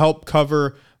to help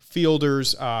cover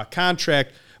Fielder's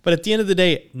contract. But at the end of the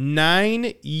day,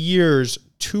 9 years,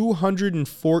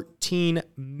 $214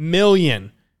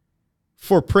 million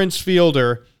for Prince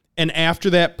Fielder. And after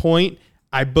that point,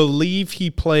 I believe he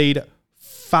played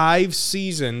 5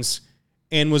 seasons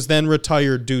and was then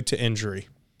retired due to injury.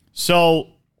 So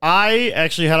I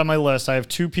actually had on my list, I have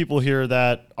two people here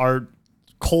that are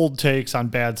cold takes on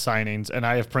bad signings, and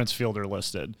I have Prince Fielder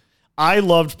listed. I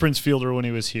loved Prince Fielder when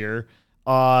he was here.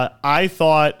 I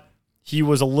thought he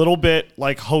was a little bit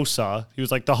like Hossa. He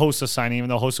was like the Hossa signing, even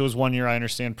though Hossa was 1 year. I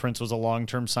understand Prince was a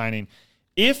long-term signing.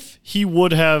 If he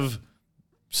would have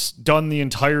done the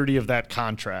entirety of that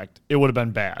contract, it would have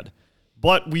been bad.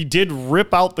 But we did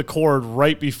rip out the cord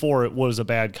right before it was a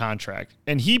bad contract,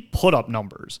 and he put up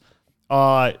numbers.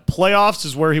 Playoffs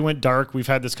is where he went dark. We've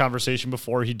had this conversation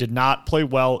before. He did not play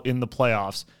well in the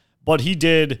playoffs, but he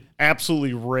did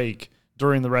absolutely rake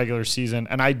during the regular season,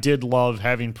 and I did love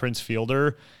having Prince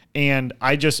Fielder, and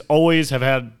I just always have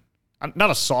had, not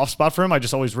a soft spot for him, I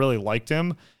just always really liked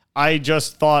him. I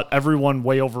just thought everyone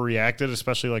way overreacted,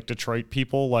 especially like Detroit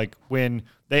people, like when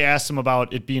they asked him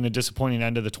about it being a disappointing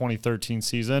end of the 2013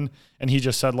 season, and he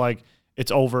just said like,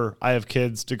 it's over. I have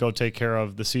kids to go take care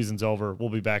of. The season's over. We'll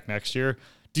be back next year.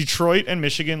 Detroit and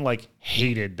Michigan like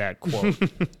hated that quote.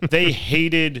 They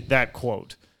hated that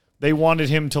quote. They wanted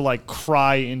him to like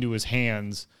cry into his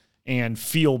hands and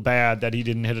feel bad that he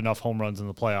didn't hit enough home runs in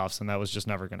the playoffs, and that was just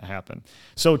never going to happen.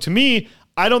 So to me,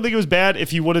 I don't think it was bad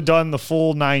if he would have done the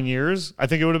full 9 years. I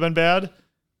think it would have been bad,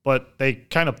 but they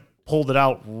kind of pulled it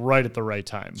out right at the right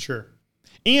time. Sure.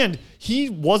 And he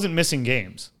wasn't missing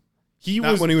games.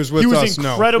 Not when he was with us,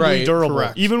 no. Incredibly Right, durable.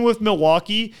 correct. Even with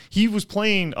Milwaukee, he was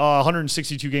playing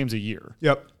 162 games a year.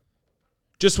 Yep.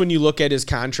 Just when you look at his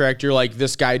contract, you're like,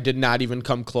 this guy did not even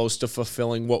come close to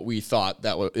fulfilling what we thought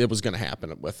that it was going to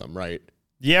happen with him, right?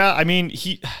 Yeah, I mean,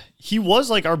 he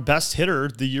was like our best hitter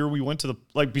the year we went to the,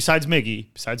 like besides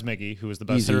Miggy, who was the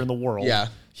best Easy. hitter in the world. Yeah.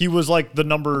 He was like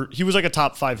he was like a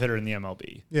top 5 hitter in the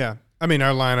MLB. Yeah. I mean,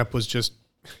 our lineup was just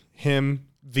him,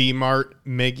 V-Mart,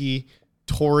 Miggy,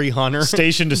 Torrey Hunter.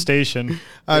 Station to station.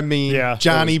 I mean, Yeah.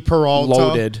 Johnny Peralta.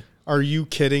 Loaded. Are you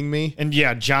kidding me? And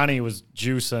yeah, Johnny was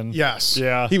juicing. Yes.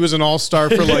 Yeah. He was an all-star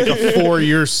for like a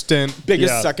 4-year stint.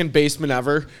 Biggest Yeah. second baseman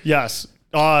ever. Yes.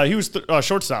 He was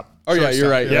shortstop. Oh, yeah, you're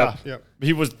right. Yeah. Yep.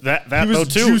 He was that He was though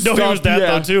too. juiced No, he was up, that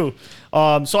yeah. though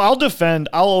too. So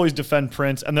I'll always defend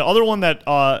Prince. And the other one that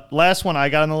last one I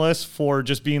got on the list for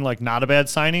just being like not a bad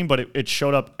signing, but it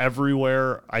showed up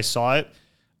everywhere I saw it,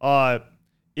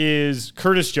 is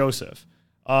Curtis Joseph.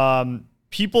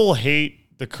 People hate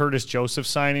the Curtis Joseph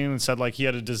signing and said like he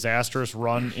had a disastrous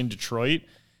run in Detroit.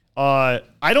 I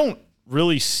don't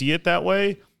really see it that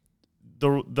way.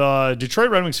 The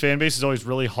Detroit Red Wings fan base is always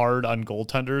really hard on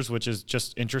goaltenders, which is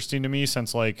just interesting to me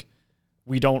since like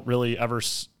we don't really ever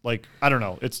like, I don't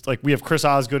know. It's like we have Chris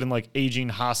Osgood and like aging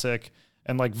Hasek,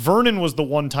 and like Vernon was the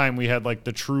one time we had like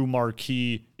the true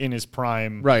marquee in his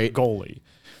prime Right. goalie.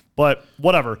 But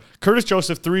whatever. Curtis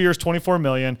Joseph, 3 years, $24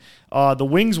 million. The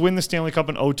Wings win the Stanley Cup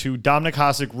in 2002. Dominic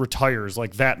Hasek retires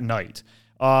like that night.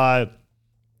 The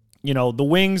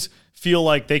Wings feel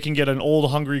like they can get an old,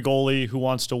 hungry goalie who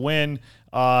wants to win.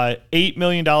 $8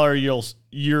 million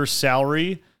year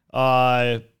salary.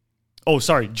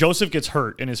 Joseph gets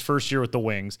hurt in his first year with the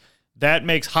Wings. That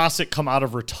makes Hasek come out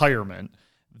of retirement.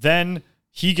 Then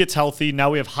he gets healthy. Now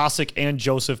we have Hasek and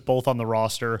Joseph both on the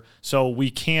roster. So we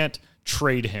can't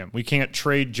trade him. We can't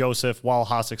trade Joseph while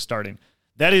Hasek's starting.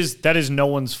 That is no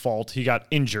one's fault. He got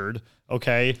injured,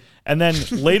 okay? And then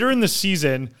later in the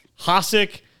season,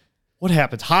 Hasek, what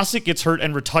happens? Hasek gets hurt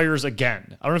and retires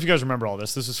again. I don't know if you guys remember all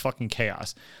this. This is fucking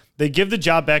chaos. They give the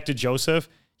job back to Joseph.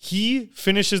 He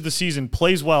finishes the season,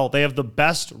 plays well. They have the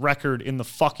best record in the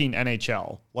fucking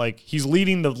NHL. Like, he's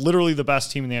leading literally the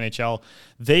best team in the NHL.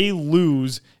 They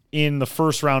lose in the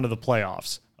first round of the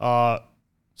playoffs.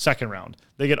 Second round.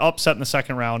 They get upset in the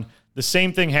second round. The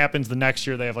same thing happens the next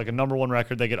year. They have like a number 1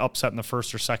 record. They get upset in the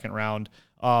first or second round.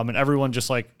 And everyone just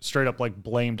like straight up like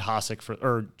blamed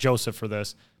Joseph for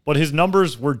this. But his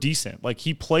numbers were decent. Like,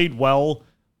 he played well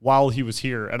while he was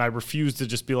here. And I refuse to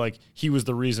just be like, he was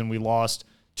the reason we lost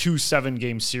 2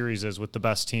 7-game series with the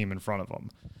best team in front of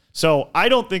him. So I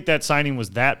don't think that signing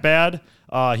was that bad.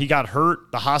 He got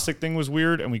hurt. The Hasek thing was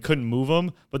weird and we couldn't move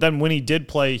him. But then when he did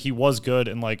play, he was good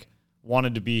and like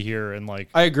wanted to be here, and like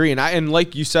I agree, and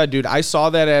like you said, dude, I saw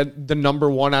that at the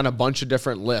number 1 on a bunch of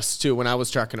different lists too when I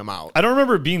was checking them out. I don't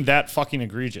remember it being that fucking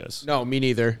egregious. No, me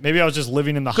neither. Maybe I was just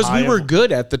living in the high. Because we were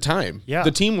good at the time. Yeah.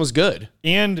 The team was good.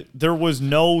 And there was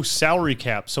no salary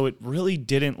cap, so it really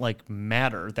didn't like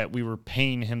matter that we were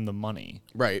paying him the money.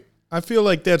 Right. I feel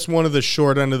like that's one of the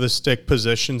short end of the stick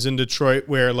positions in Detroit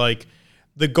where like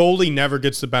the goalie never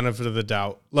gets the benefit of the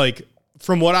doubt. Like,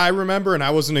 from what I remember, and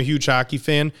I wasn't a huge hockey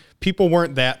fan, people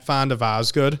weren't that fond of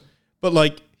Osgood, but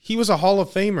like he was a Hall of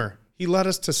Famer. He led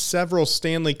us to several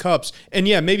Stanley Cups. And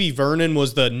yeah, maybe Vernon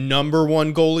was the number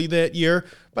one goalie that year,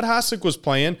 but Hasek was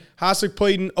playing. Hasek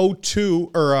played in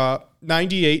 02 or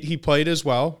 98. He played as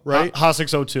well, right?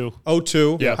 Hasek's 02.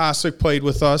 02. Yeah. Hasek played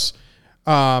with us.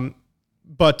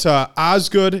 But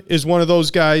Osgood is one of those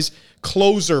guys,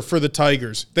 closer for the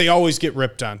Tigers. They always get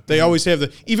ripped on. They always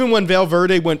have even when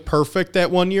Valverde went perfect that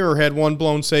one year or had one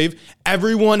blown save,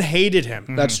 everyone hated him.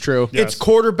 That's true. It's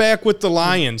quarterback with the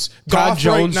Lions. Todd Goff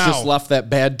Jones right now. just left that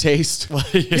bad taste.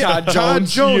 Yeah, Todd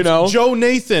Jones, Joe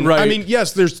Nathan. Right. I mean,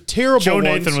 yes, there's terrible Joe ones.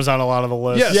 Nathan was on a lot of the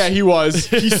list. Yes. Yeah, he was.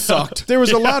 He sucked. There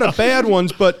was a lot of bad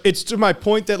ones, but it's to my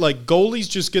point that like goalies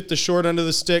just get the short end of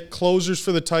the stick. Closers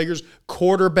for the Tigers,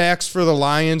 quarterbacks for the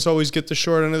Lions always get the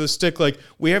short end of the stick. Like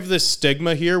we have this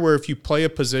stigma here where if you play a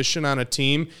position on a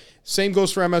team, same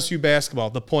goes for MSU basketball,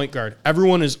 the point guard.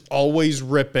 Everyone is always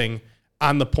ripping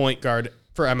on the point guard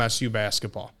for MSU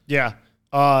basketball. Yeah.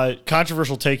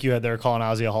 Controversial take you had there calling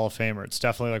Ozzie a Hall of Famer. It's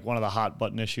definitely like one of the hot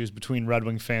button issues between Red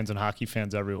Wing fans and hockey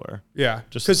fans everywhere. Yeah,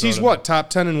 Just because to he's throw it in what, top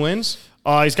 10 in wins?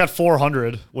 He's got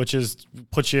 400, which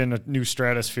puts you in a new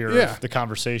stratosphere Yeah. of the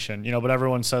conversation, but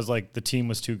everyone says like the team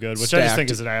was too good, which I just Stacked.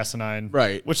 think is an asimine.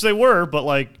 Right. Which they were, but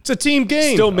like It's a team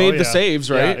game. Still made the yeah.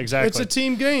 saves, right? Yeah, exactly. It's a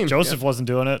team game. Joseph wasn't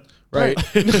doing it. Right.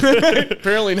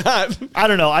 Apparently not. I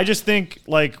don't know. I just think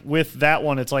like with that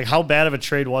one, it's like how bad of a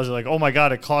trade was it? Like, oh my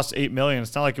God, it cost $8 million.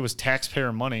 It's not like it was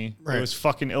taxpayer money. Right. It was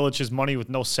fucking Illich's money with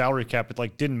no salary cap. It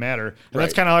like didn't matter. And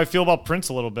that's Right. kind of how I feel about Prince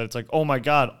a little bit. It's like, oh my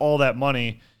God, all that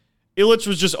money. Illich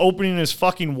was just opening his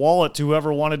fucking wallet to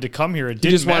whoever wanted to come here. It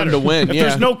didn't just wanted matter. to win, If yeah.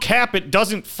 there's no cap, it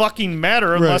doesn't fucking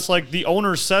matter unless like the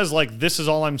owner says like this is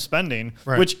all I'm spending,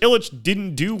 Right. which Illich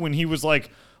didn't do when he was like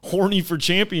horny for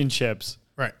championships.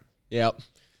 Right. Yep.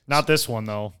 Not this one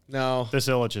though. No. This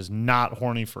Illich is not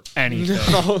horny for anything.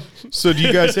 So do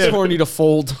you guys It's have horny to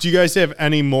fold. do you guys have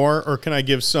any more, or can I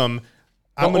give some?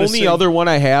 The only other one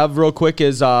I have real quick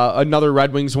is another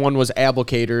Red Wings one was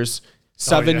Applicators.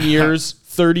 7 yeah. years,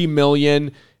 $30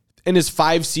 million. In his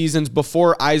 5 seasons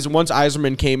before once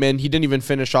Yzerman came in, he didn't even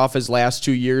finish off his last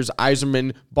 2 years.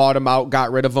 Yzerman bought him out,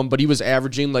 got rid of him, but he was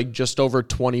averaging like just over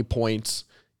 20 points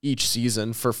each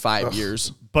season for 5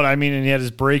 years. But I mean, and he had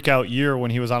his breakout year when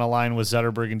he was on a line with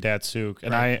Zetterberg and Datsuk.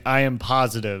 And I am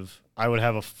positive I would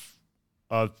have a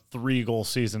 3-goal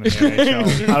season in the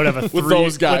NHL. I would have a With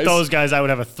those guys. With those guys, I would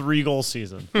have a 3-goal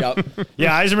season. Yep.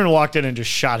 Yeah, Yzerman walked in and just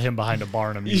shot him behind a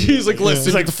barn immediately. He's like, listen,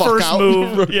 He's like, get the fuck first out.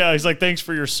 move. Yeah, he's like, thanks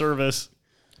for your service.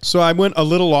 So I went a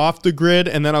little off the grid,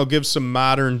 and then I'll give some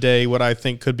modern day what I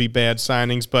think could be bad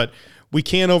signings, but we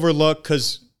can't overlook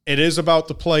because it is about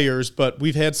the players, but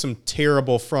we've had some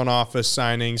terrible front office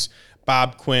signings.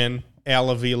 Bob Quinn, Al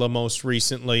Avila most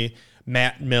recently,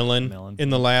 Matt Millen in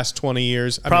the last 20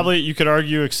 years. Probably you could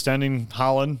argue extending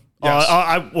Holland. Yes.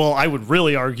 I would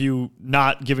really argue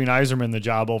not giving Yzerman the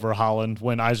job over Holland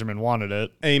when Yzerman wanted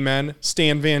it. Amen.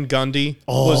 Stan Van Gundy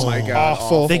was my God,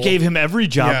 awful. They gave him every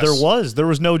job Yes. there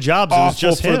was no jobs. It was Awful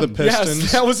just for him. the Pistons.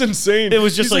 Yes, that was insane. It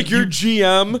was just He's like, your you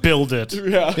GM. Build it.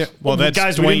 Yeah. Well, that's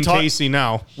Guys, we Dwayne didn't talk- Casey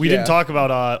now. We Yeah. didn't talk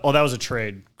about that was a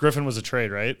trade. Griffin was a trade,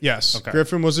 right? Yes. Okay.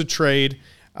 Griffin was a trade.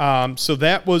 So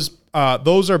that was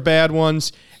those are bad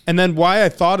ones. And then why I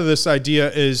thought of this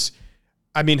idea is,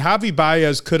 I mean, Javi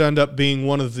Baez could end up being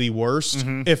one of the worst,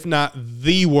 if not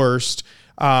the worst.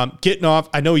 Getting off,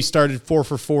 I know he started 4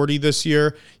 for 40 this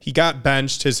year. He got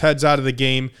benched. His head's out of the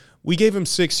game. We gave him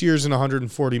 6 years and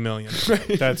 $140 million.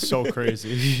 That's so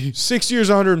crazy. 6 years,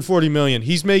 $140 million.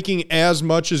 He's making as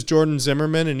much as Jordan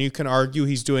Zimmerman, and you can argue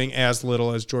he's doing as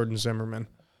little as Jordan Zimmerman.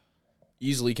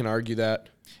 Easily can argue that.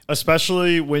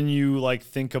 Especially when you like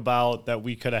think about that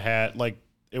we could have had like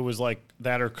it was like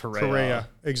that or Correa.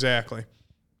 Exactly.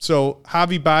 So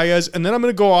Javi Baez, and then I'm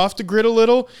going to go off the grid a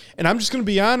little, and I'm just going to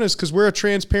be honest because we're a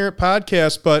transparent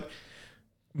podcast, but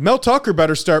Mel Tucker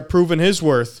better start proving his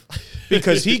worth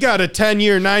because he got a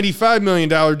 10-year, $95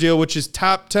 million deal, which is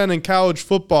top 10 in college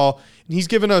football, and he's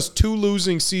given us 2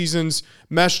 losing seasons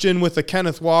meshed in with a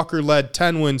Kenneth Walker-led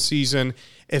 10-win season.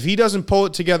 If he doesn't pull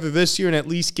it together this year and at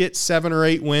least get 7 or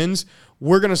 8 wins,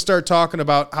 we're going to start talking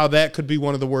about how that could be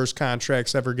one of the worst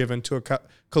contracts ever given to a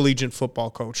collegiate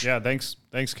football coach. Yeah, thanks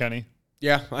Kenny.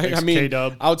 Yeah, I Thanks, mean,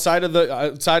 K-Dub. outside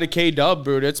of K-Dub,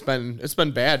 dude, it's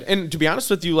been bad. And to be honest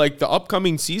with you, like the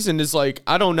upcoming season is like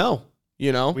I don't know,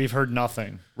 We've heard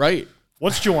nothing. right?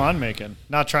 What's Juwan making?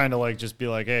 Not trying to like just be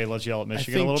like, hey, let's yell at I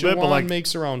Michigan a think little bit, but like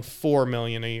makes around $4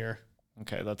 million a year.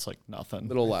 okay, that's like nothing. A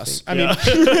little less. I mean,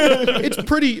 it's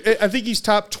pretty. I think he's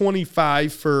top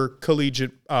 25 for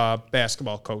collegiate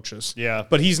basketball coaches. Yeah.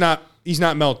 but he's not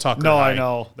Mel Tucker. No, high, I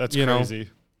know. That's you know? crazy.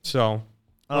 So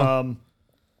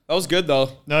That was good, though.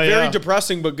 No, Very yeah.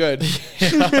 depressing, but good.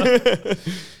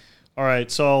 All right,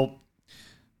 so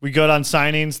we good on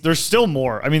signings. There's still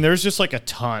more. I mean, there's just like a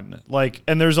ton.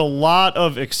 And there's a lot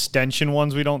of extension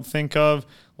ones we don't think of.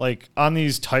 Like on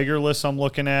these Tiger lists I'm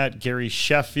looking at, Gary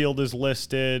Sheffield is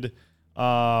listed.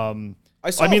 I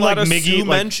saw a lot of Sue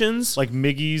mentions. Like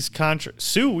Miggy's contract.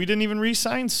 Sue, we didn't even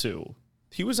re-sign Sue.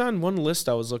 He was on one list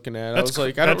I was looking at. I was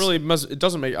like, it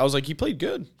doesn't make. I was like, he played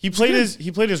good. He played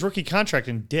his rookie contract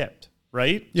and dipped,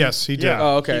 right? Yes, he did. Yeah.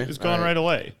 Oh, okay. He was gone right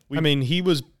away. He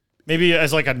was maybe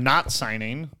as like a not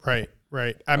signing. right.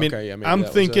 I mean, Okay, yeah, maybe I'm that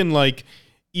was thinking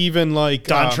even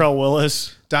Dontrell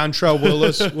Willis. Dontrell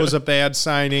Willis was a bad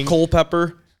signing.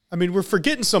 Culpepper. I mean, we're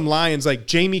forgetting some Lions like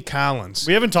Jamie Collins.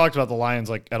 We haven't talked about the Lions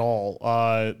at all.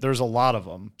 There's a lot of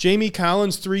them. Jamie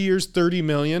Collins, 3 years, $30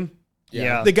 million.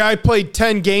 Yeah. The guy played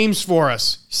 10 games for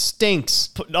us. Stinks.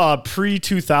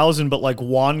 Pre-2000, but like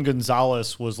Juan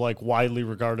Gonzalez was like widely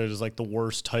regarded as like the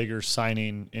worst Tigers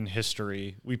signing in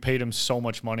history. We paid him so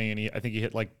much money, and I think he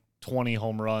hit like 20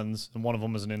 home runs, and one of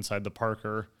them was an inside the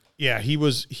Parker. Yeah, he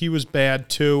was bad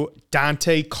too.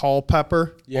 Dante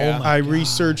Culpepper. Yeah. I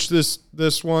researched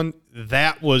this one.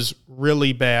 That was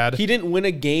really bad. He didn't win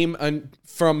a game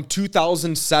from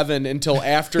 2007 until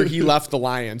after he left the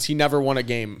Lions. He never won a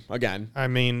game again. I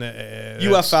mean,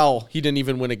 UFL, he didn't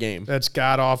even win a game. That's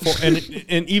god awful. And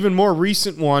an even more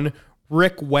recent one,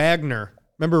 Rick Wagner.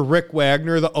 Remember Rick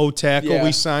Wagner, the O tackle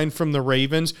we signed from the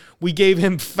Ravens? We gave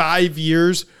him 5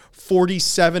 years,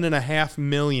 $47.5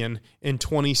 million in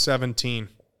 2017.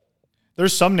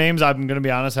 There's some names I'm going to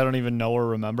be honest I don't even know or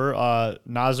remember.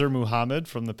 Nazir Muhammad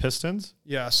from the Pistons.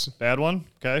 Yes. Bad one.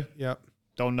 Okay. Yep.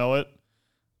 Don't know it.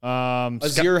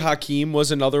 Azir Hakim was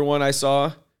another one I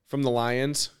saw from the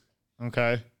Lions.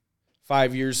 Okay.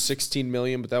 5 years, $16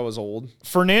 million, but that was old.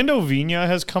 Fernando Vina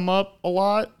has come up a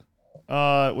lot,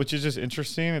 which is just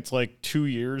interesting. It's like 2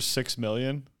 years, $6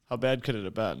 million. How bad could it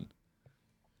have been?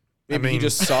 Maybe he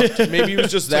just sucked. Maybe he was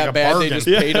just that bad. bargain. They just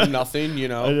paid him nothing, you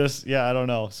know? I don't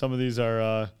know. Some of these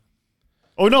are.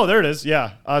 Oh, no, there it is.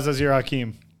 Yeah. Azir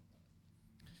Hakim.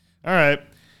 All right.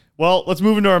 Well, let's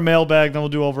move into our mailbag. Then we'll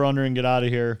do over under and get out of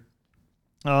here.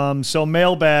 So,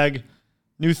 mailbag,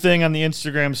 new thing on the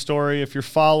Instagram story. If you're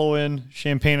following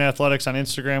Champaign Athletics on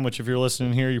Instagram, which if you're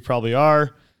listening here, you probably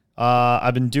are.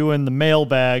 I've been doing the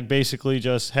mailbag, basically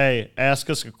just, hey, ask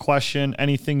us a question,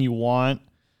 anything you want.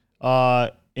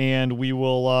 And we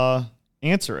will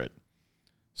answer it.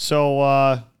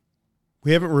 So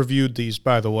We haven't reviewed these,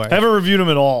 by the way. haven't reviewed them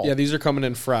at all. Yeah, these are coming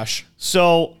in fresh.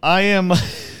 So I am.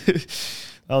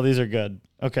 Oh, these are good.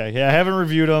 Okay, yeah, I haven't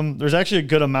reviewed them. There's actually a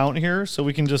good amount here, so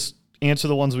we can just answer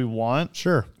the ones we want.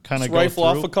 Sure. Kind of Just go rifle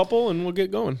off through. a couple and we'll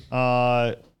get going.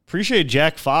 Appreciate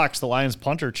Jack Fox, the Lions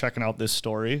punter, checking out this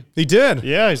story. He did.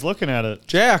 Yeah, he's looking at it.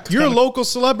 Jack, You're a local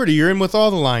celebrity. You're in with all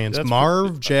the Lions. That's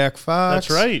Marv, Jack Fox.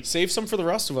 That's right. save some for the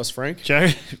rest of us, Frank.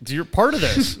 Jack, you're part of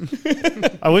this.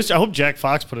 I hope Jack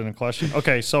Fox put in a question.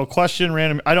 Okay, so question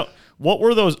random. What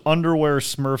were those underwear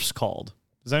Smurfs called?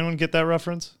 Does anyone get that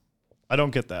reference? I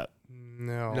don't get that.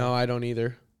 No, I don't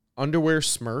either. Underwear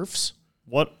Smurfs?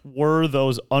 What were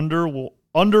those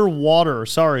underwater?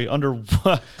 Sorry,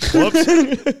 whoops.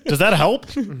 Does that help?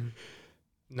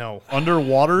 No.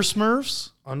 Underwater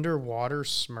Smurfs? Underwater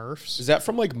Smurfs? Is that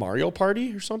from like Mario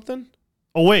Party or something?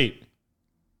 Oh wait,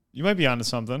 you might be onto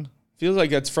something. Feels like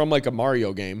that's from like a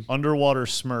Mario game. Underwater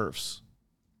Smurfs.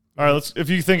 All right, if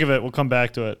you think of it, we'll come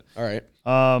back to it. All right.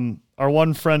 Our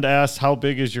one friend asked, "How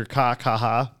big is your cock?"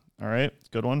 Haha. All right,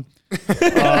 good one.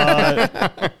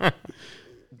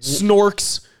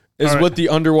 Snorks is All right. what the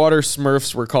underwater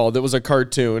Smurfs were called. It was a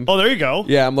cartoon. Oh, there you go.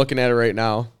 Yeah, I'm looking at it right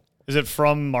now. Is it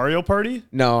from Mario Party?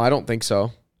 No, I don't think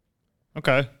so.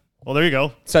 Okay. Well, there you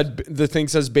go. The thing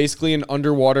says basically an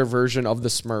underwater version of the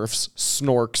Smurfs.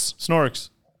 Snorks. Snorks.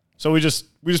 So we just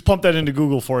pumped that into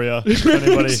Google for you. If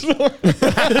anybody?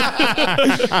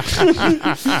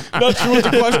 Not sure what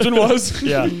the question was.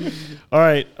 Yeah. All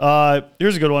right.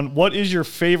 Here's a good one. What is your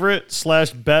favorite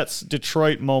 /bets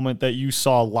Detroit moment that you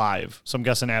saw live? So I'm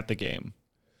guessing at the game.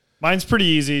 Mine's pretty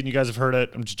easy, and you guys have heard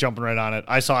it. I'm just jumping right on it.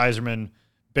 I saw Yzerman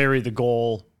bury the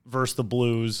goal versus the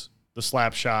Blues, the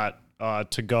slap shot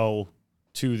to go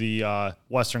to the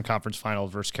Western Conference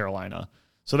Finals versus Carolina.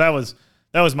 So that was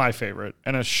my favorite.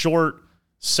 And a short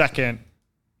second,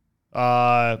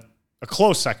 a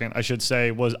close second, I should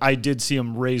say, was I did see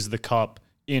him raise the cup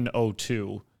in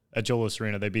 2002 at Joe Louis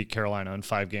Arena. They beat Carolina in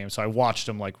 5 games. So I watched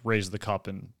him like raise the cup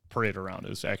and parade around. It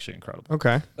was actually incredible.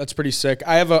 Okay. That's pretty sick.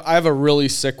 I have a really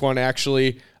sick one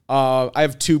actually. I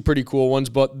have two pretty cool ones,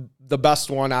 but the best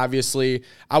one, obviously,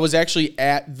 I was actually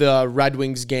at the Red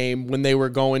Wings game when they were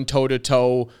going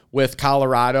toe-to-toe with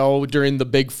Colorado during the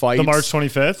big fight. The March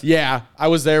 25th? Yeah, I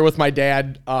was there with my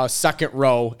dad, second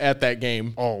row at that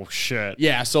game. Oh, shit.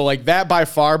 Yeah, so like that by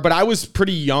far, but I was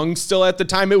pretty young still at the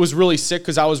time. It was really sick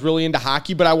because I was really into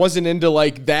hockey, but I wasn't into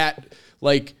like that,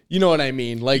 like, you know what I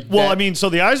mean? Like, well, that, I mean, so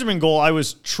the Yzerman goal, I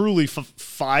was truly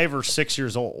 5 or 6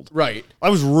 years old. right. I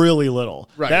was really little.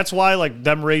 Right. That's why like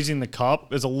them raising the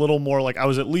cup is a little more like I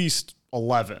was at least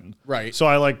 11. Right. So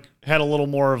I like had a little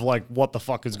more of like what the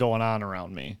fuck is going on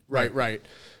around me. Right.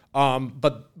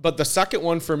 But the second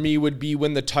one for me would be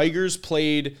when the Tigers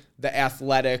played the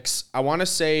Athletics. I want to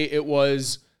say it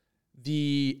was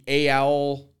the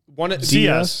AL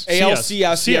CS.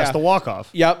 ALCS, yeah, the walk-off.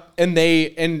 Yep, and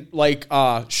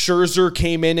Scherzer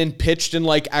came in and pitched in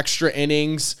like extra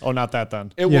innings. Oh, not that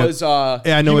then. It Yeah. was Yeah,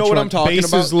 I know, you know what one. I'm talking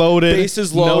Bases about. loaded,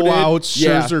 Bases loaded, no outs.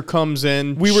 Yeah. Scherzer comes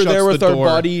in. We were shuts there with the our door.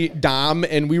 buddy Dom,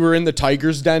 and we were in the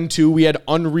Tigers Den too. We had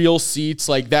unreal seats.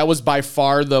 Like that was by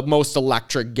far the most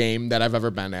electric game that I've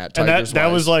ever been at. And that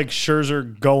Tigers-wise. was like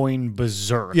Scherzer going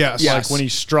berserk. Yes. Like Yes. when he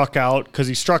struck out, because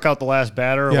he struck out the last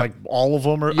batter, Yeah. like all of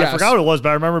them. I Yes. forgot what it was, but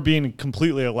I remember being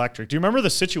completely electric. Do you remember the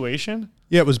situation?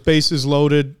 Yeah, it was bases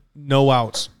loaded, no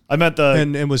outs, I meant the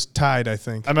and it was tied. I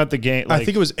think. game. I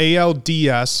think it was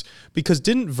ALDS because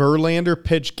didn't Verlander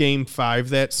pitch Game 5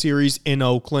 that series in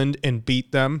Oakland and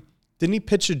beat them? Didn't he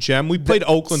pitch a gem? We played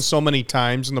Oakland so many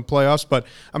times in the playoffs, but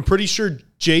I'm pretty sure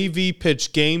JV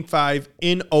pitched Game 5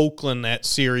 in Oakland that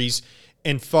series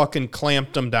and fucking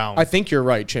clamped them down. I think you're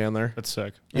right, Chandler. that's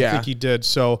sick. I think he did.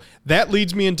 So that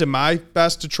leads me into my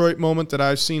best Detroit moment that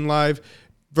I've seen live.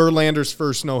 Verlander's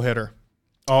first no-hitter.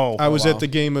 Oh, I was wow. at the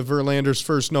game of Verlander's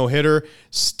first no-hitter.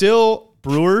 Still,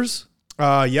 Brewers.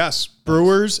 yes,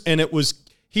 Brewers, and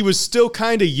he was still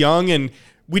kind of young, and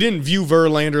we didn't view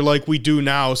Verlander like we do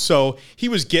now. So he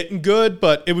was getting good,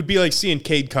 but it would be like seeing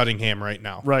Cade Cunningham right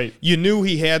now. Right. You knew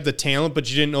he had the talent, but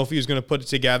you didn't know if he was going to put it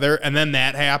together. And then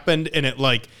that happened, and it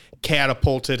like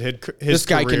catapulted his This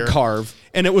guy career. can carve.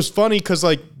 And it was funny because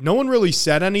like no one really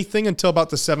said anything until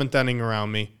about the 7th inning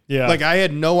around me. Yeah. Like I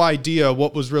had no idea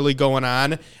what was really going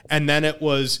on. And then it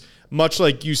was much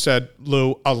like you said,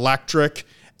 Lou, electric.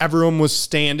 Everyone was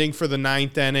standing for the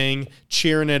 9th inning,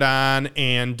 cheering it on.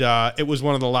 And it was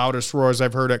one of the loudest roars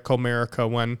I've heard at Comerica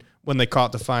when they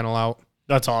caught the final out.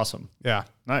 That's awesome. Yeah.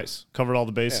 Nice. Covered all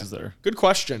the bases there. Good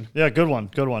question. Yeah, good one.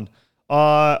 Good one.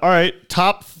 All right.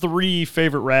 Top 3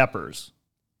 favorite rappers.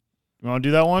 You want to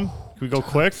do that one? Can we go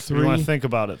quick? Or you want to think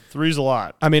about it? 3's a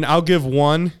lot. I mean, I'll give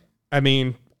one. I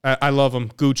mean, I love him.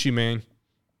 Gucci Mane.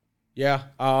 Yeah.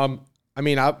 I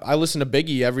mean, I listen to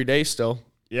Biggie every day still.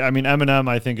 Yeah, I mean, Eminem,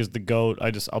 I think, is the GOAT.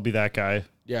 I'll be that guy.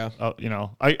 Yeah.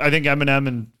 I think Eminem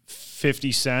and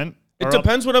 50 Cent. It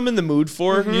depends what I'm in the mood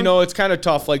for. You know, it's kind of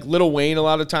tough. Like Lil Wayne a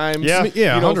lot of times. Yeah.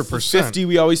 Yeah, You know, 100%. 50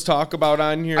 we always talk about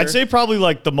on here. I'd say probably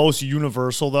like the most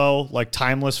universal though, like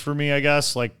timeless for me, I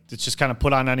guess. Like it's just kind of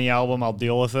put on any album, I'll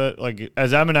deal with it. Like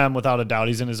as Eminem, without a doubt,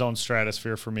 he's in his own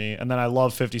stratosphere for me. And then I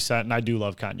love 50 Cent, and I do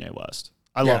love Kanye West.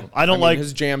 I love him. I don't mean, like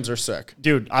his jams are sick.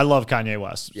 dude. I love Kanye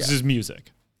West. This is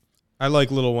music. I like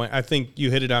Lil Wayne. I think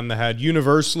you hit it on the head.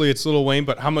 Universally, it's Lil Wayne,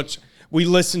 but how much we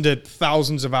listened to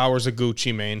thousands of hours of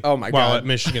Gucci Mane. Oh my while God. at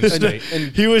Michigan State.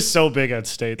 And He was so big at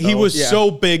state. Though. He was Yeah. so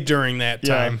big during that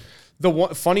Yeah. time. the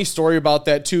one funny story about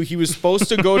that too, he was supposed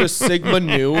to go to Sigma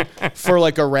Nu for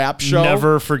like a rap show.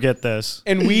 Never forget this.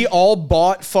 And we all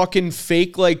bought fucking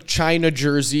fake like China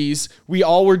jerseys. We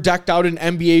all were decked out in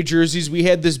NBA jerseys. We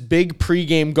had this big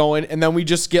pregame going, and then we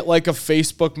just get like a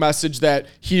Facebook message that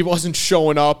he wasn't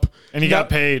showing up. And he got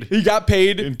paid. He got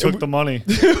paid And took the money.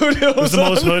 Dude, It was the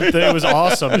most hood thing. It was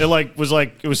awesome. It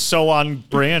was so on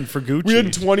brand for Gucci. we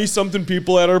had 20 something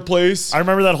people at our place. I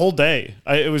remember that whole day.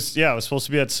 It was supposed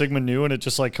to be at Sigma Nu, and it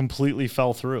just like completely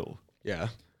fell through. Yeah.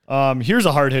 Here's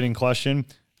a hard hitting question: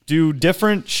 do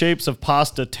different shapes of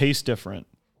pasta taste different?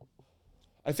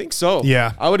 I think so.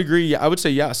 Yeah. I would agree. Yeah, I would say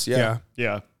yes. Yeah. Yeah.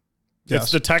 Yeah, Yes.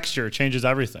 it's the texture it changes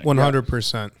everything.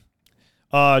 100%.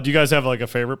 Do you guys have like a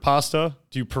favorite pasta?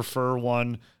 Do you prefer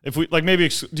one? If we like, maybe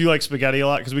do you like spaghetti a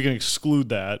lot? Because we can exclude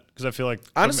that. Because I feel like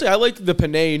Honestly, I like the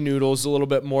penne noodles a little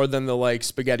bit more than the like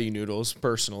spaghetti noodles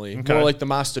personally. Okay. More like the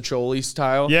mastacholi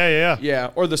style. yeah.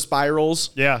 Yeah. Or the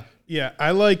spirals. Yeah,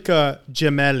 I like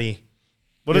gemelli.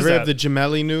 What You is ever that? have the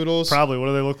gemelli noodles? Probably. What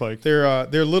do they look like?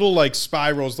 They're little like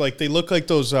spirals. Like they look like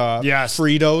those Yes.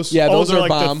 Fritos. Yeah, those they're are like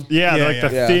bomb. they're Yeah, like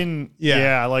the yeah. thin. Yeah.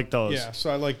 Yeah, I like those. Yeah,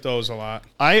 so I like those a lot.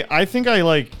 I think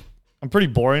I'm pretty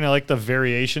boring. I like the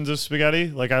variations of spaghetti.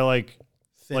 Like I like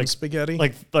Thin spaghetti.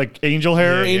 like angel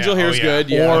hair. Angel Yeah. hair's Oh, yeah. good.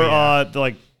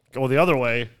 Yeah. Or the other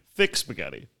way, thick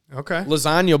spaghetti. Okay.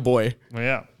 Lasagna boy. Well,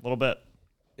 yeah, a little bit.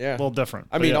 Yeah. A little different.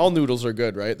 I but mean, yeah. all noodles are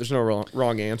good, right? There's no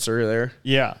wrong answer there.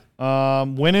 Yeah.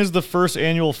 When is the first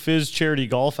annual Fizz charity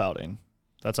golf outing?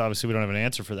 That's obviously we don't have an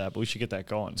answer for that, but we should get that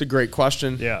going. It's a great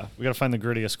question. Yeah, we got to find the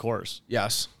grittiest course.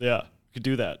 Yes. Yeah, we could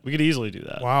do that. We could easily do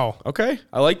that. Wow. Okay.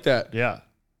 I like that. Yeah.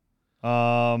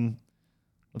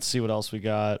 Let's see what else we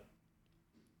got.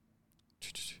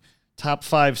 Top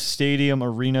 5 stadium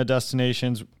arena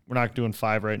destinations. We're not doing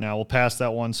 5 right now. We'll pass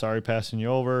that one. Sorry, passing you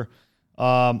over.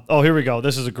 Here we go.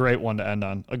 This is a great one to end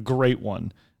on. A great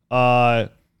one.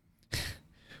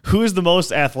 Who is the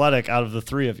most athletic out of the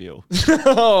 3 of you?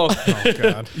 Oh,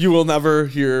 God. you will never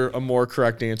hear a more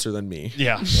correct answer than me.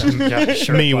 Yeah, sure.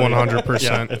 Me, buddy. 100%.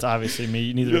 Yeah, it's obviously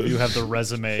me. Neither of you have the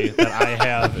resume that I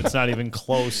have. It's not even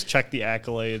close. Check the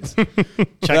accolades. Check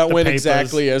That the went papers.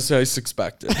 exactly as I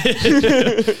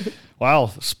expected.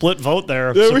 Wow, split vote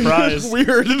there. That was Surprise.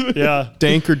 Weird. Yeah,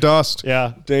 Dank or dust?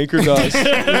 yeah. Dank or dust.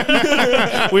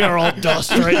 We are all dust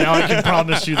right now. I can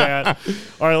promise you that.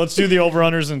 All right, let's do the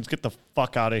over-unders and get the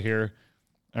fuck out of here.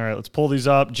 All right, let's pull these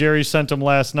up. Jerry sent them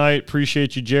last night.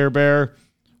 Appreciate you, Jer Bear.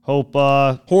 Hope,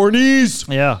 Hornies.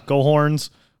 yeah, go Horns.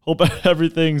 Hope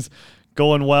everything's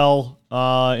going well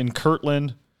in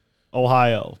Kirtland,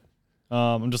 Ohio.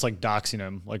 I'm just like doxing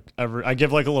him. Like I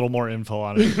give like a little more info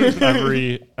on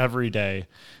it every day.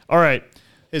 All right.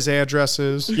 His address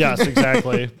is. Yes,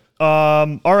 exactly.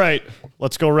 All right.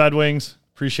 Let's go Red Wings.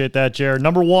 Appreciate that, Jared.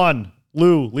 Number 1,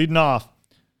 Lou, leading off.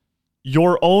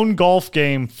 Your own golf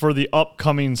game for the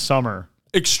upcoming summer.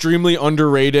 Extremely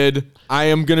underrated. I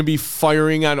am going to be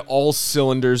firing on all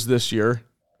cylinders this year.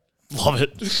 Love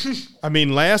it. I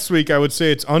mean, last week I would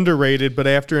say it's underrated, but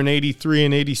after an 83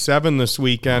 and 87 this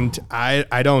weekend,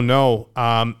 I don't know.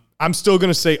 I'm still going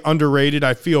to say underrated.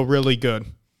 I feel really good.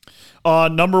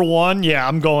 Number 1, yeah,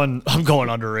 I'm going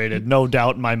underrated, no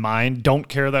doubt in my mind. Don't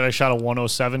care that I shot a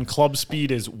 107. Club speed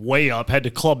is way up. Had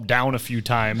to club down a few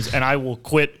times, and I will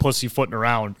quit pussyfooting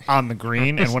around on the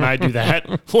green. And when I do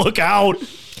that, look out.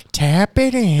 Tap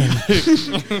it in.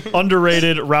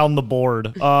 Underrated round the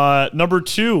board. Number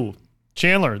 2,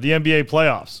 Chandler, the NBA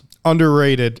playoffs.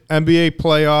 Underrated. NBA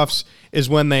playoffs is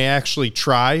when they actually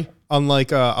try,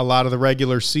 unlike a lot of the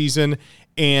regular season.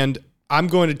 And I'm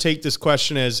going to take this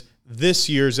question as this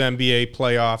year's NBA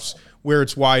playoffs, where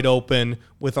it's wide open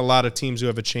with a lot of teams who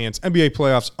have a chance. NBA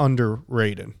playoffs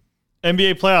underrated.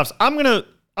 NBA playoffs. I'm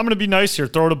gonna be nice here.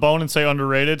 Throw it a bone and say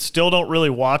underrated. Still don't really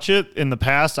watch it. In the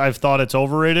past, I've thought it's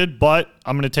overrated, but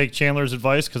I'm gonna take Chandler's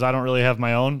advice because I don't really have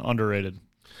my own. Underrated.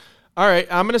 All right,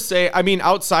 I'm gonna say. I mean,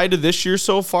 outside of this year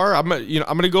so far, I'm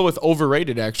gonna go with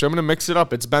overrated. Actually, I'm gonna mix it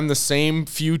up. It's been the same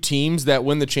few teams that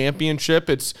win the championship.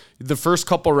 It's the first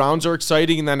couple rounds are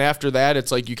exciting, and then after that, it's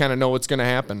like you kind of know what's gonna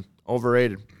happen.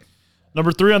 Overrated.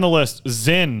 Number 3 on the list,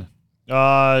 Zyn.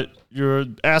 You're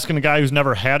asking a guy who's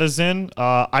never had a Zyn.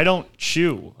 I don't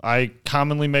chew. I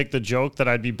commonly make the joke that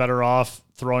I'd be better off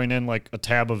throwing in like a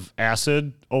tab of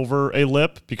acid over a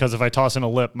lip, because if I toss in a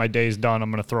lip, my day's done. I'm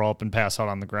going to throw up and pass out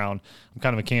on the ground. I'm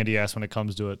kind of a candy ass when it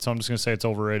comes to it. So I'm just going to say it's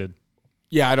overrated.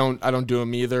 Yeah, I don't do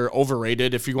them either.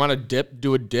 Overrated. If you want to dip,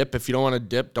 do a dip. If you don't want to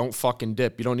dip, don't fucking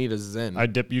dip. You don't need a Zyn. I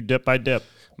dip, you dip, I dip.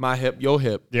 My hip, yo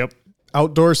hip. Yep.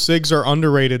 Outdoor cigs are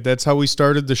underrated. That's how we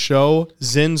started the show.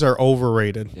 Zins are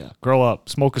overrated. Yeah. Grow up.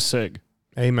 Smoke a cig.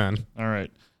 Amen. All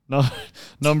right. No,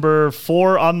 number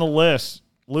 4 on the list,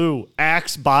 Lou,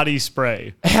 Axe body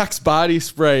spray. Axe body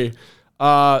spray.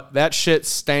 That shit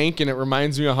stank, and it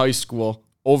reminds me of high school.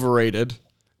 Overrated.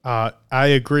 I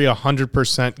agree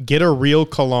 100%. Get a real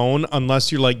cologne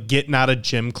unless you're like getting out of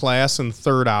gym class in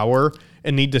third hour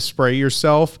and need to spray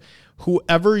yourself.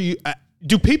 Whoever you...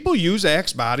 do people use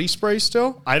Axe body spray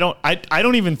still? I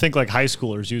don't even think like high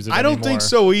schoolers use it I don't anymore. think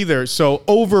so either. So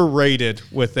overrated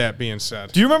with that being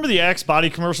said. Do you remember the Axe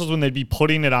body commercials when they'd be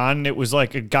putting it on and it was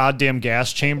like a goddamn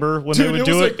gas chamber when they would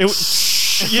do it? It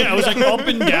was like up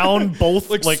and down both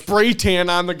like spray tan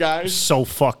on the guys. So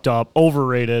fucked up.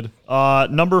 Overrated.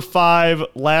 Number 5,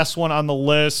 last one on the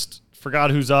list.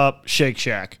 Forgot who's up. Shake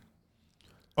Shack.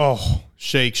 Oh,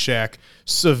 Shake Shack.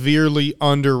 Severely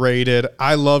underrated.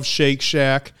 I love Shake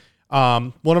Shack.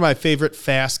 One of my favorite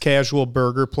fast casual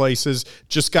burger places.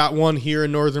 Just got one here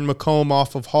in Northern Macomb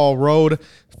off of Hall Road.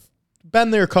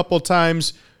 Been there a couple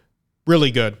times.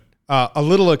 Really good. A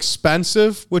little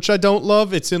expensive, which I don't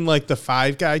love. It's in like the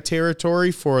Five Guy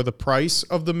territory for the price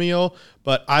of the meal.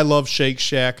 But I love Shake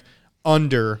Shack.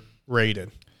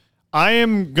 Underrated. I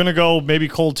am going to go maybe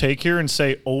cold take here and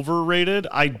say overrated.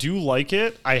 I do like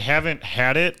it. I haven't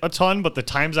had it a ton, but the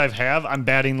times I've I'm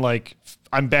batting like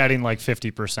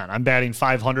 50%. I'm batting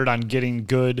 500 on getting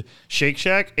good Shake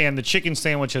Shack, and the chicken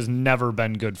sandwich has never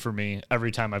been good for me every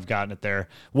time I've gotten it there.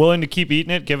 Willing to keep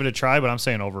eating it, give it a try, but I'm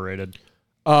saying overrated.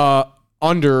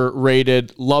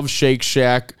 Underrated. Love Shake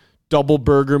Shack. Double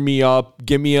burger me up.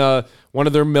 Give me one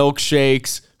of their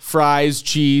milkshakes, fries,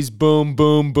 cheese, boom,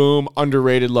 boom, boom.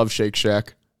 Underrated. Love Shake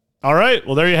Shack. All right.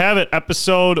 Well, there you have it.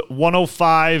 Episode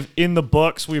 105 in the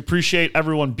books. We appreciate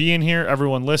everyone being here,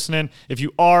 everyone listening. If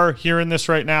you are hearing this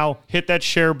right now, hit that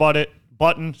share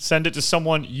button. Send it to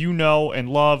someone you know and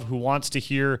love who wants to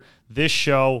hear this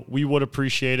show. We would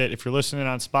appreciate it. If you're listening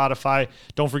on Spotify,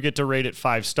 don't forget to rate it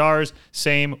 5 stars.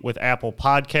 Same with Apple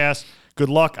Podcasts. Good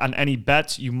luck on any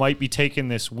bets you might be taking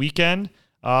this weekend.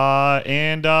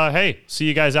 Hey, see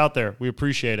you guys out there. We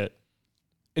appreciate it.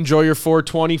 Enjoy your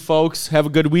 420, folks. Have a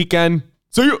good weekend.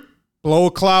 See you. Blow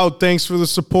a cloud. Thanks for the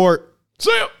support.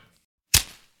 See you.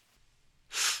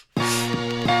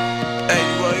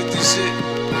 Hey, you wanna hit this shit?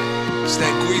 It's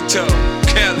that Guito,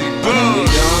 Kelly, boom. I don't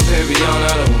need Dom Perignon,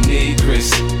 I don't need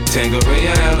Chris. Tanqueray,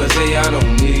 Alizé, I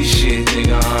don't need shit.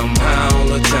 Nigga, I'm high all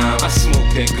the time. I smoke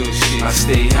that good shit. I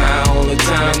stay high all the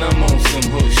time, and I'm on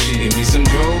some hood shit. Give me some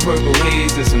Dro, Purple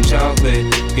Haze, and some chocolate.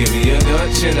 Give me a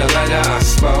Dutch and a lighter, I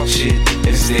spark shit.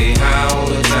 And stay high all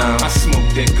the time. I smoke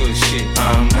that good shit.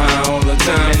 I'm high all the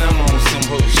time, and I'm on some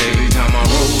hood shit. Every time I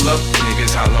roll up,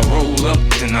 niggas holler roll up.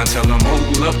 Then I tell them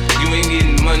hold up. You ain't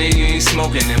getting money, you ain't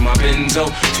smoking in my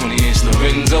Benzo. 20-inch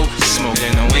Lorenzo,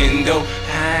 smoking a window.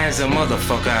 High as a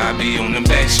motherfucker, I be on the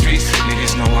back streets.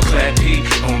 Niggas know I clap heat.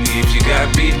 Only if you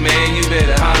got beef, man, you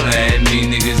better holler at me.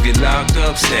 Niggas get locked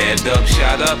up, stabbed up,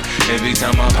 shot up. Every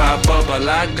time I pop up, a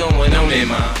lot going on in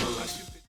my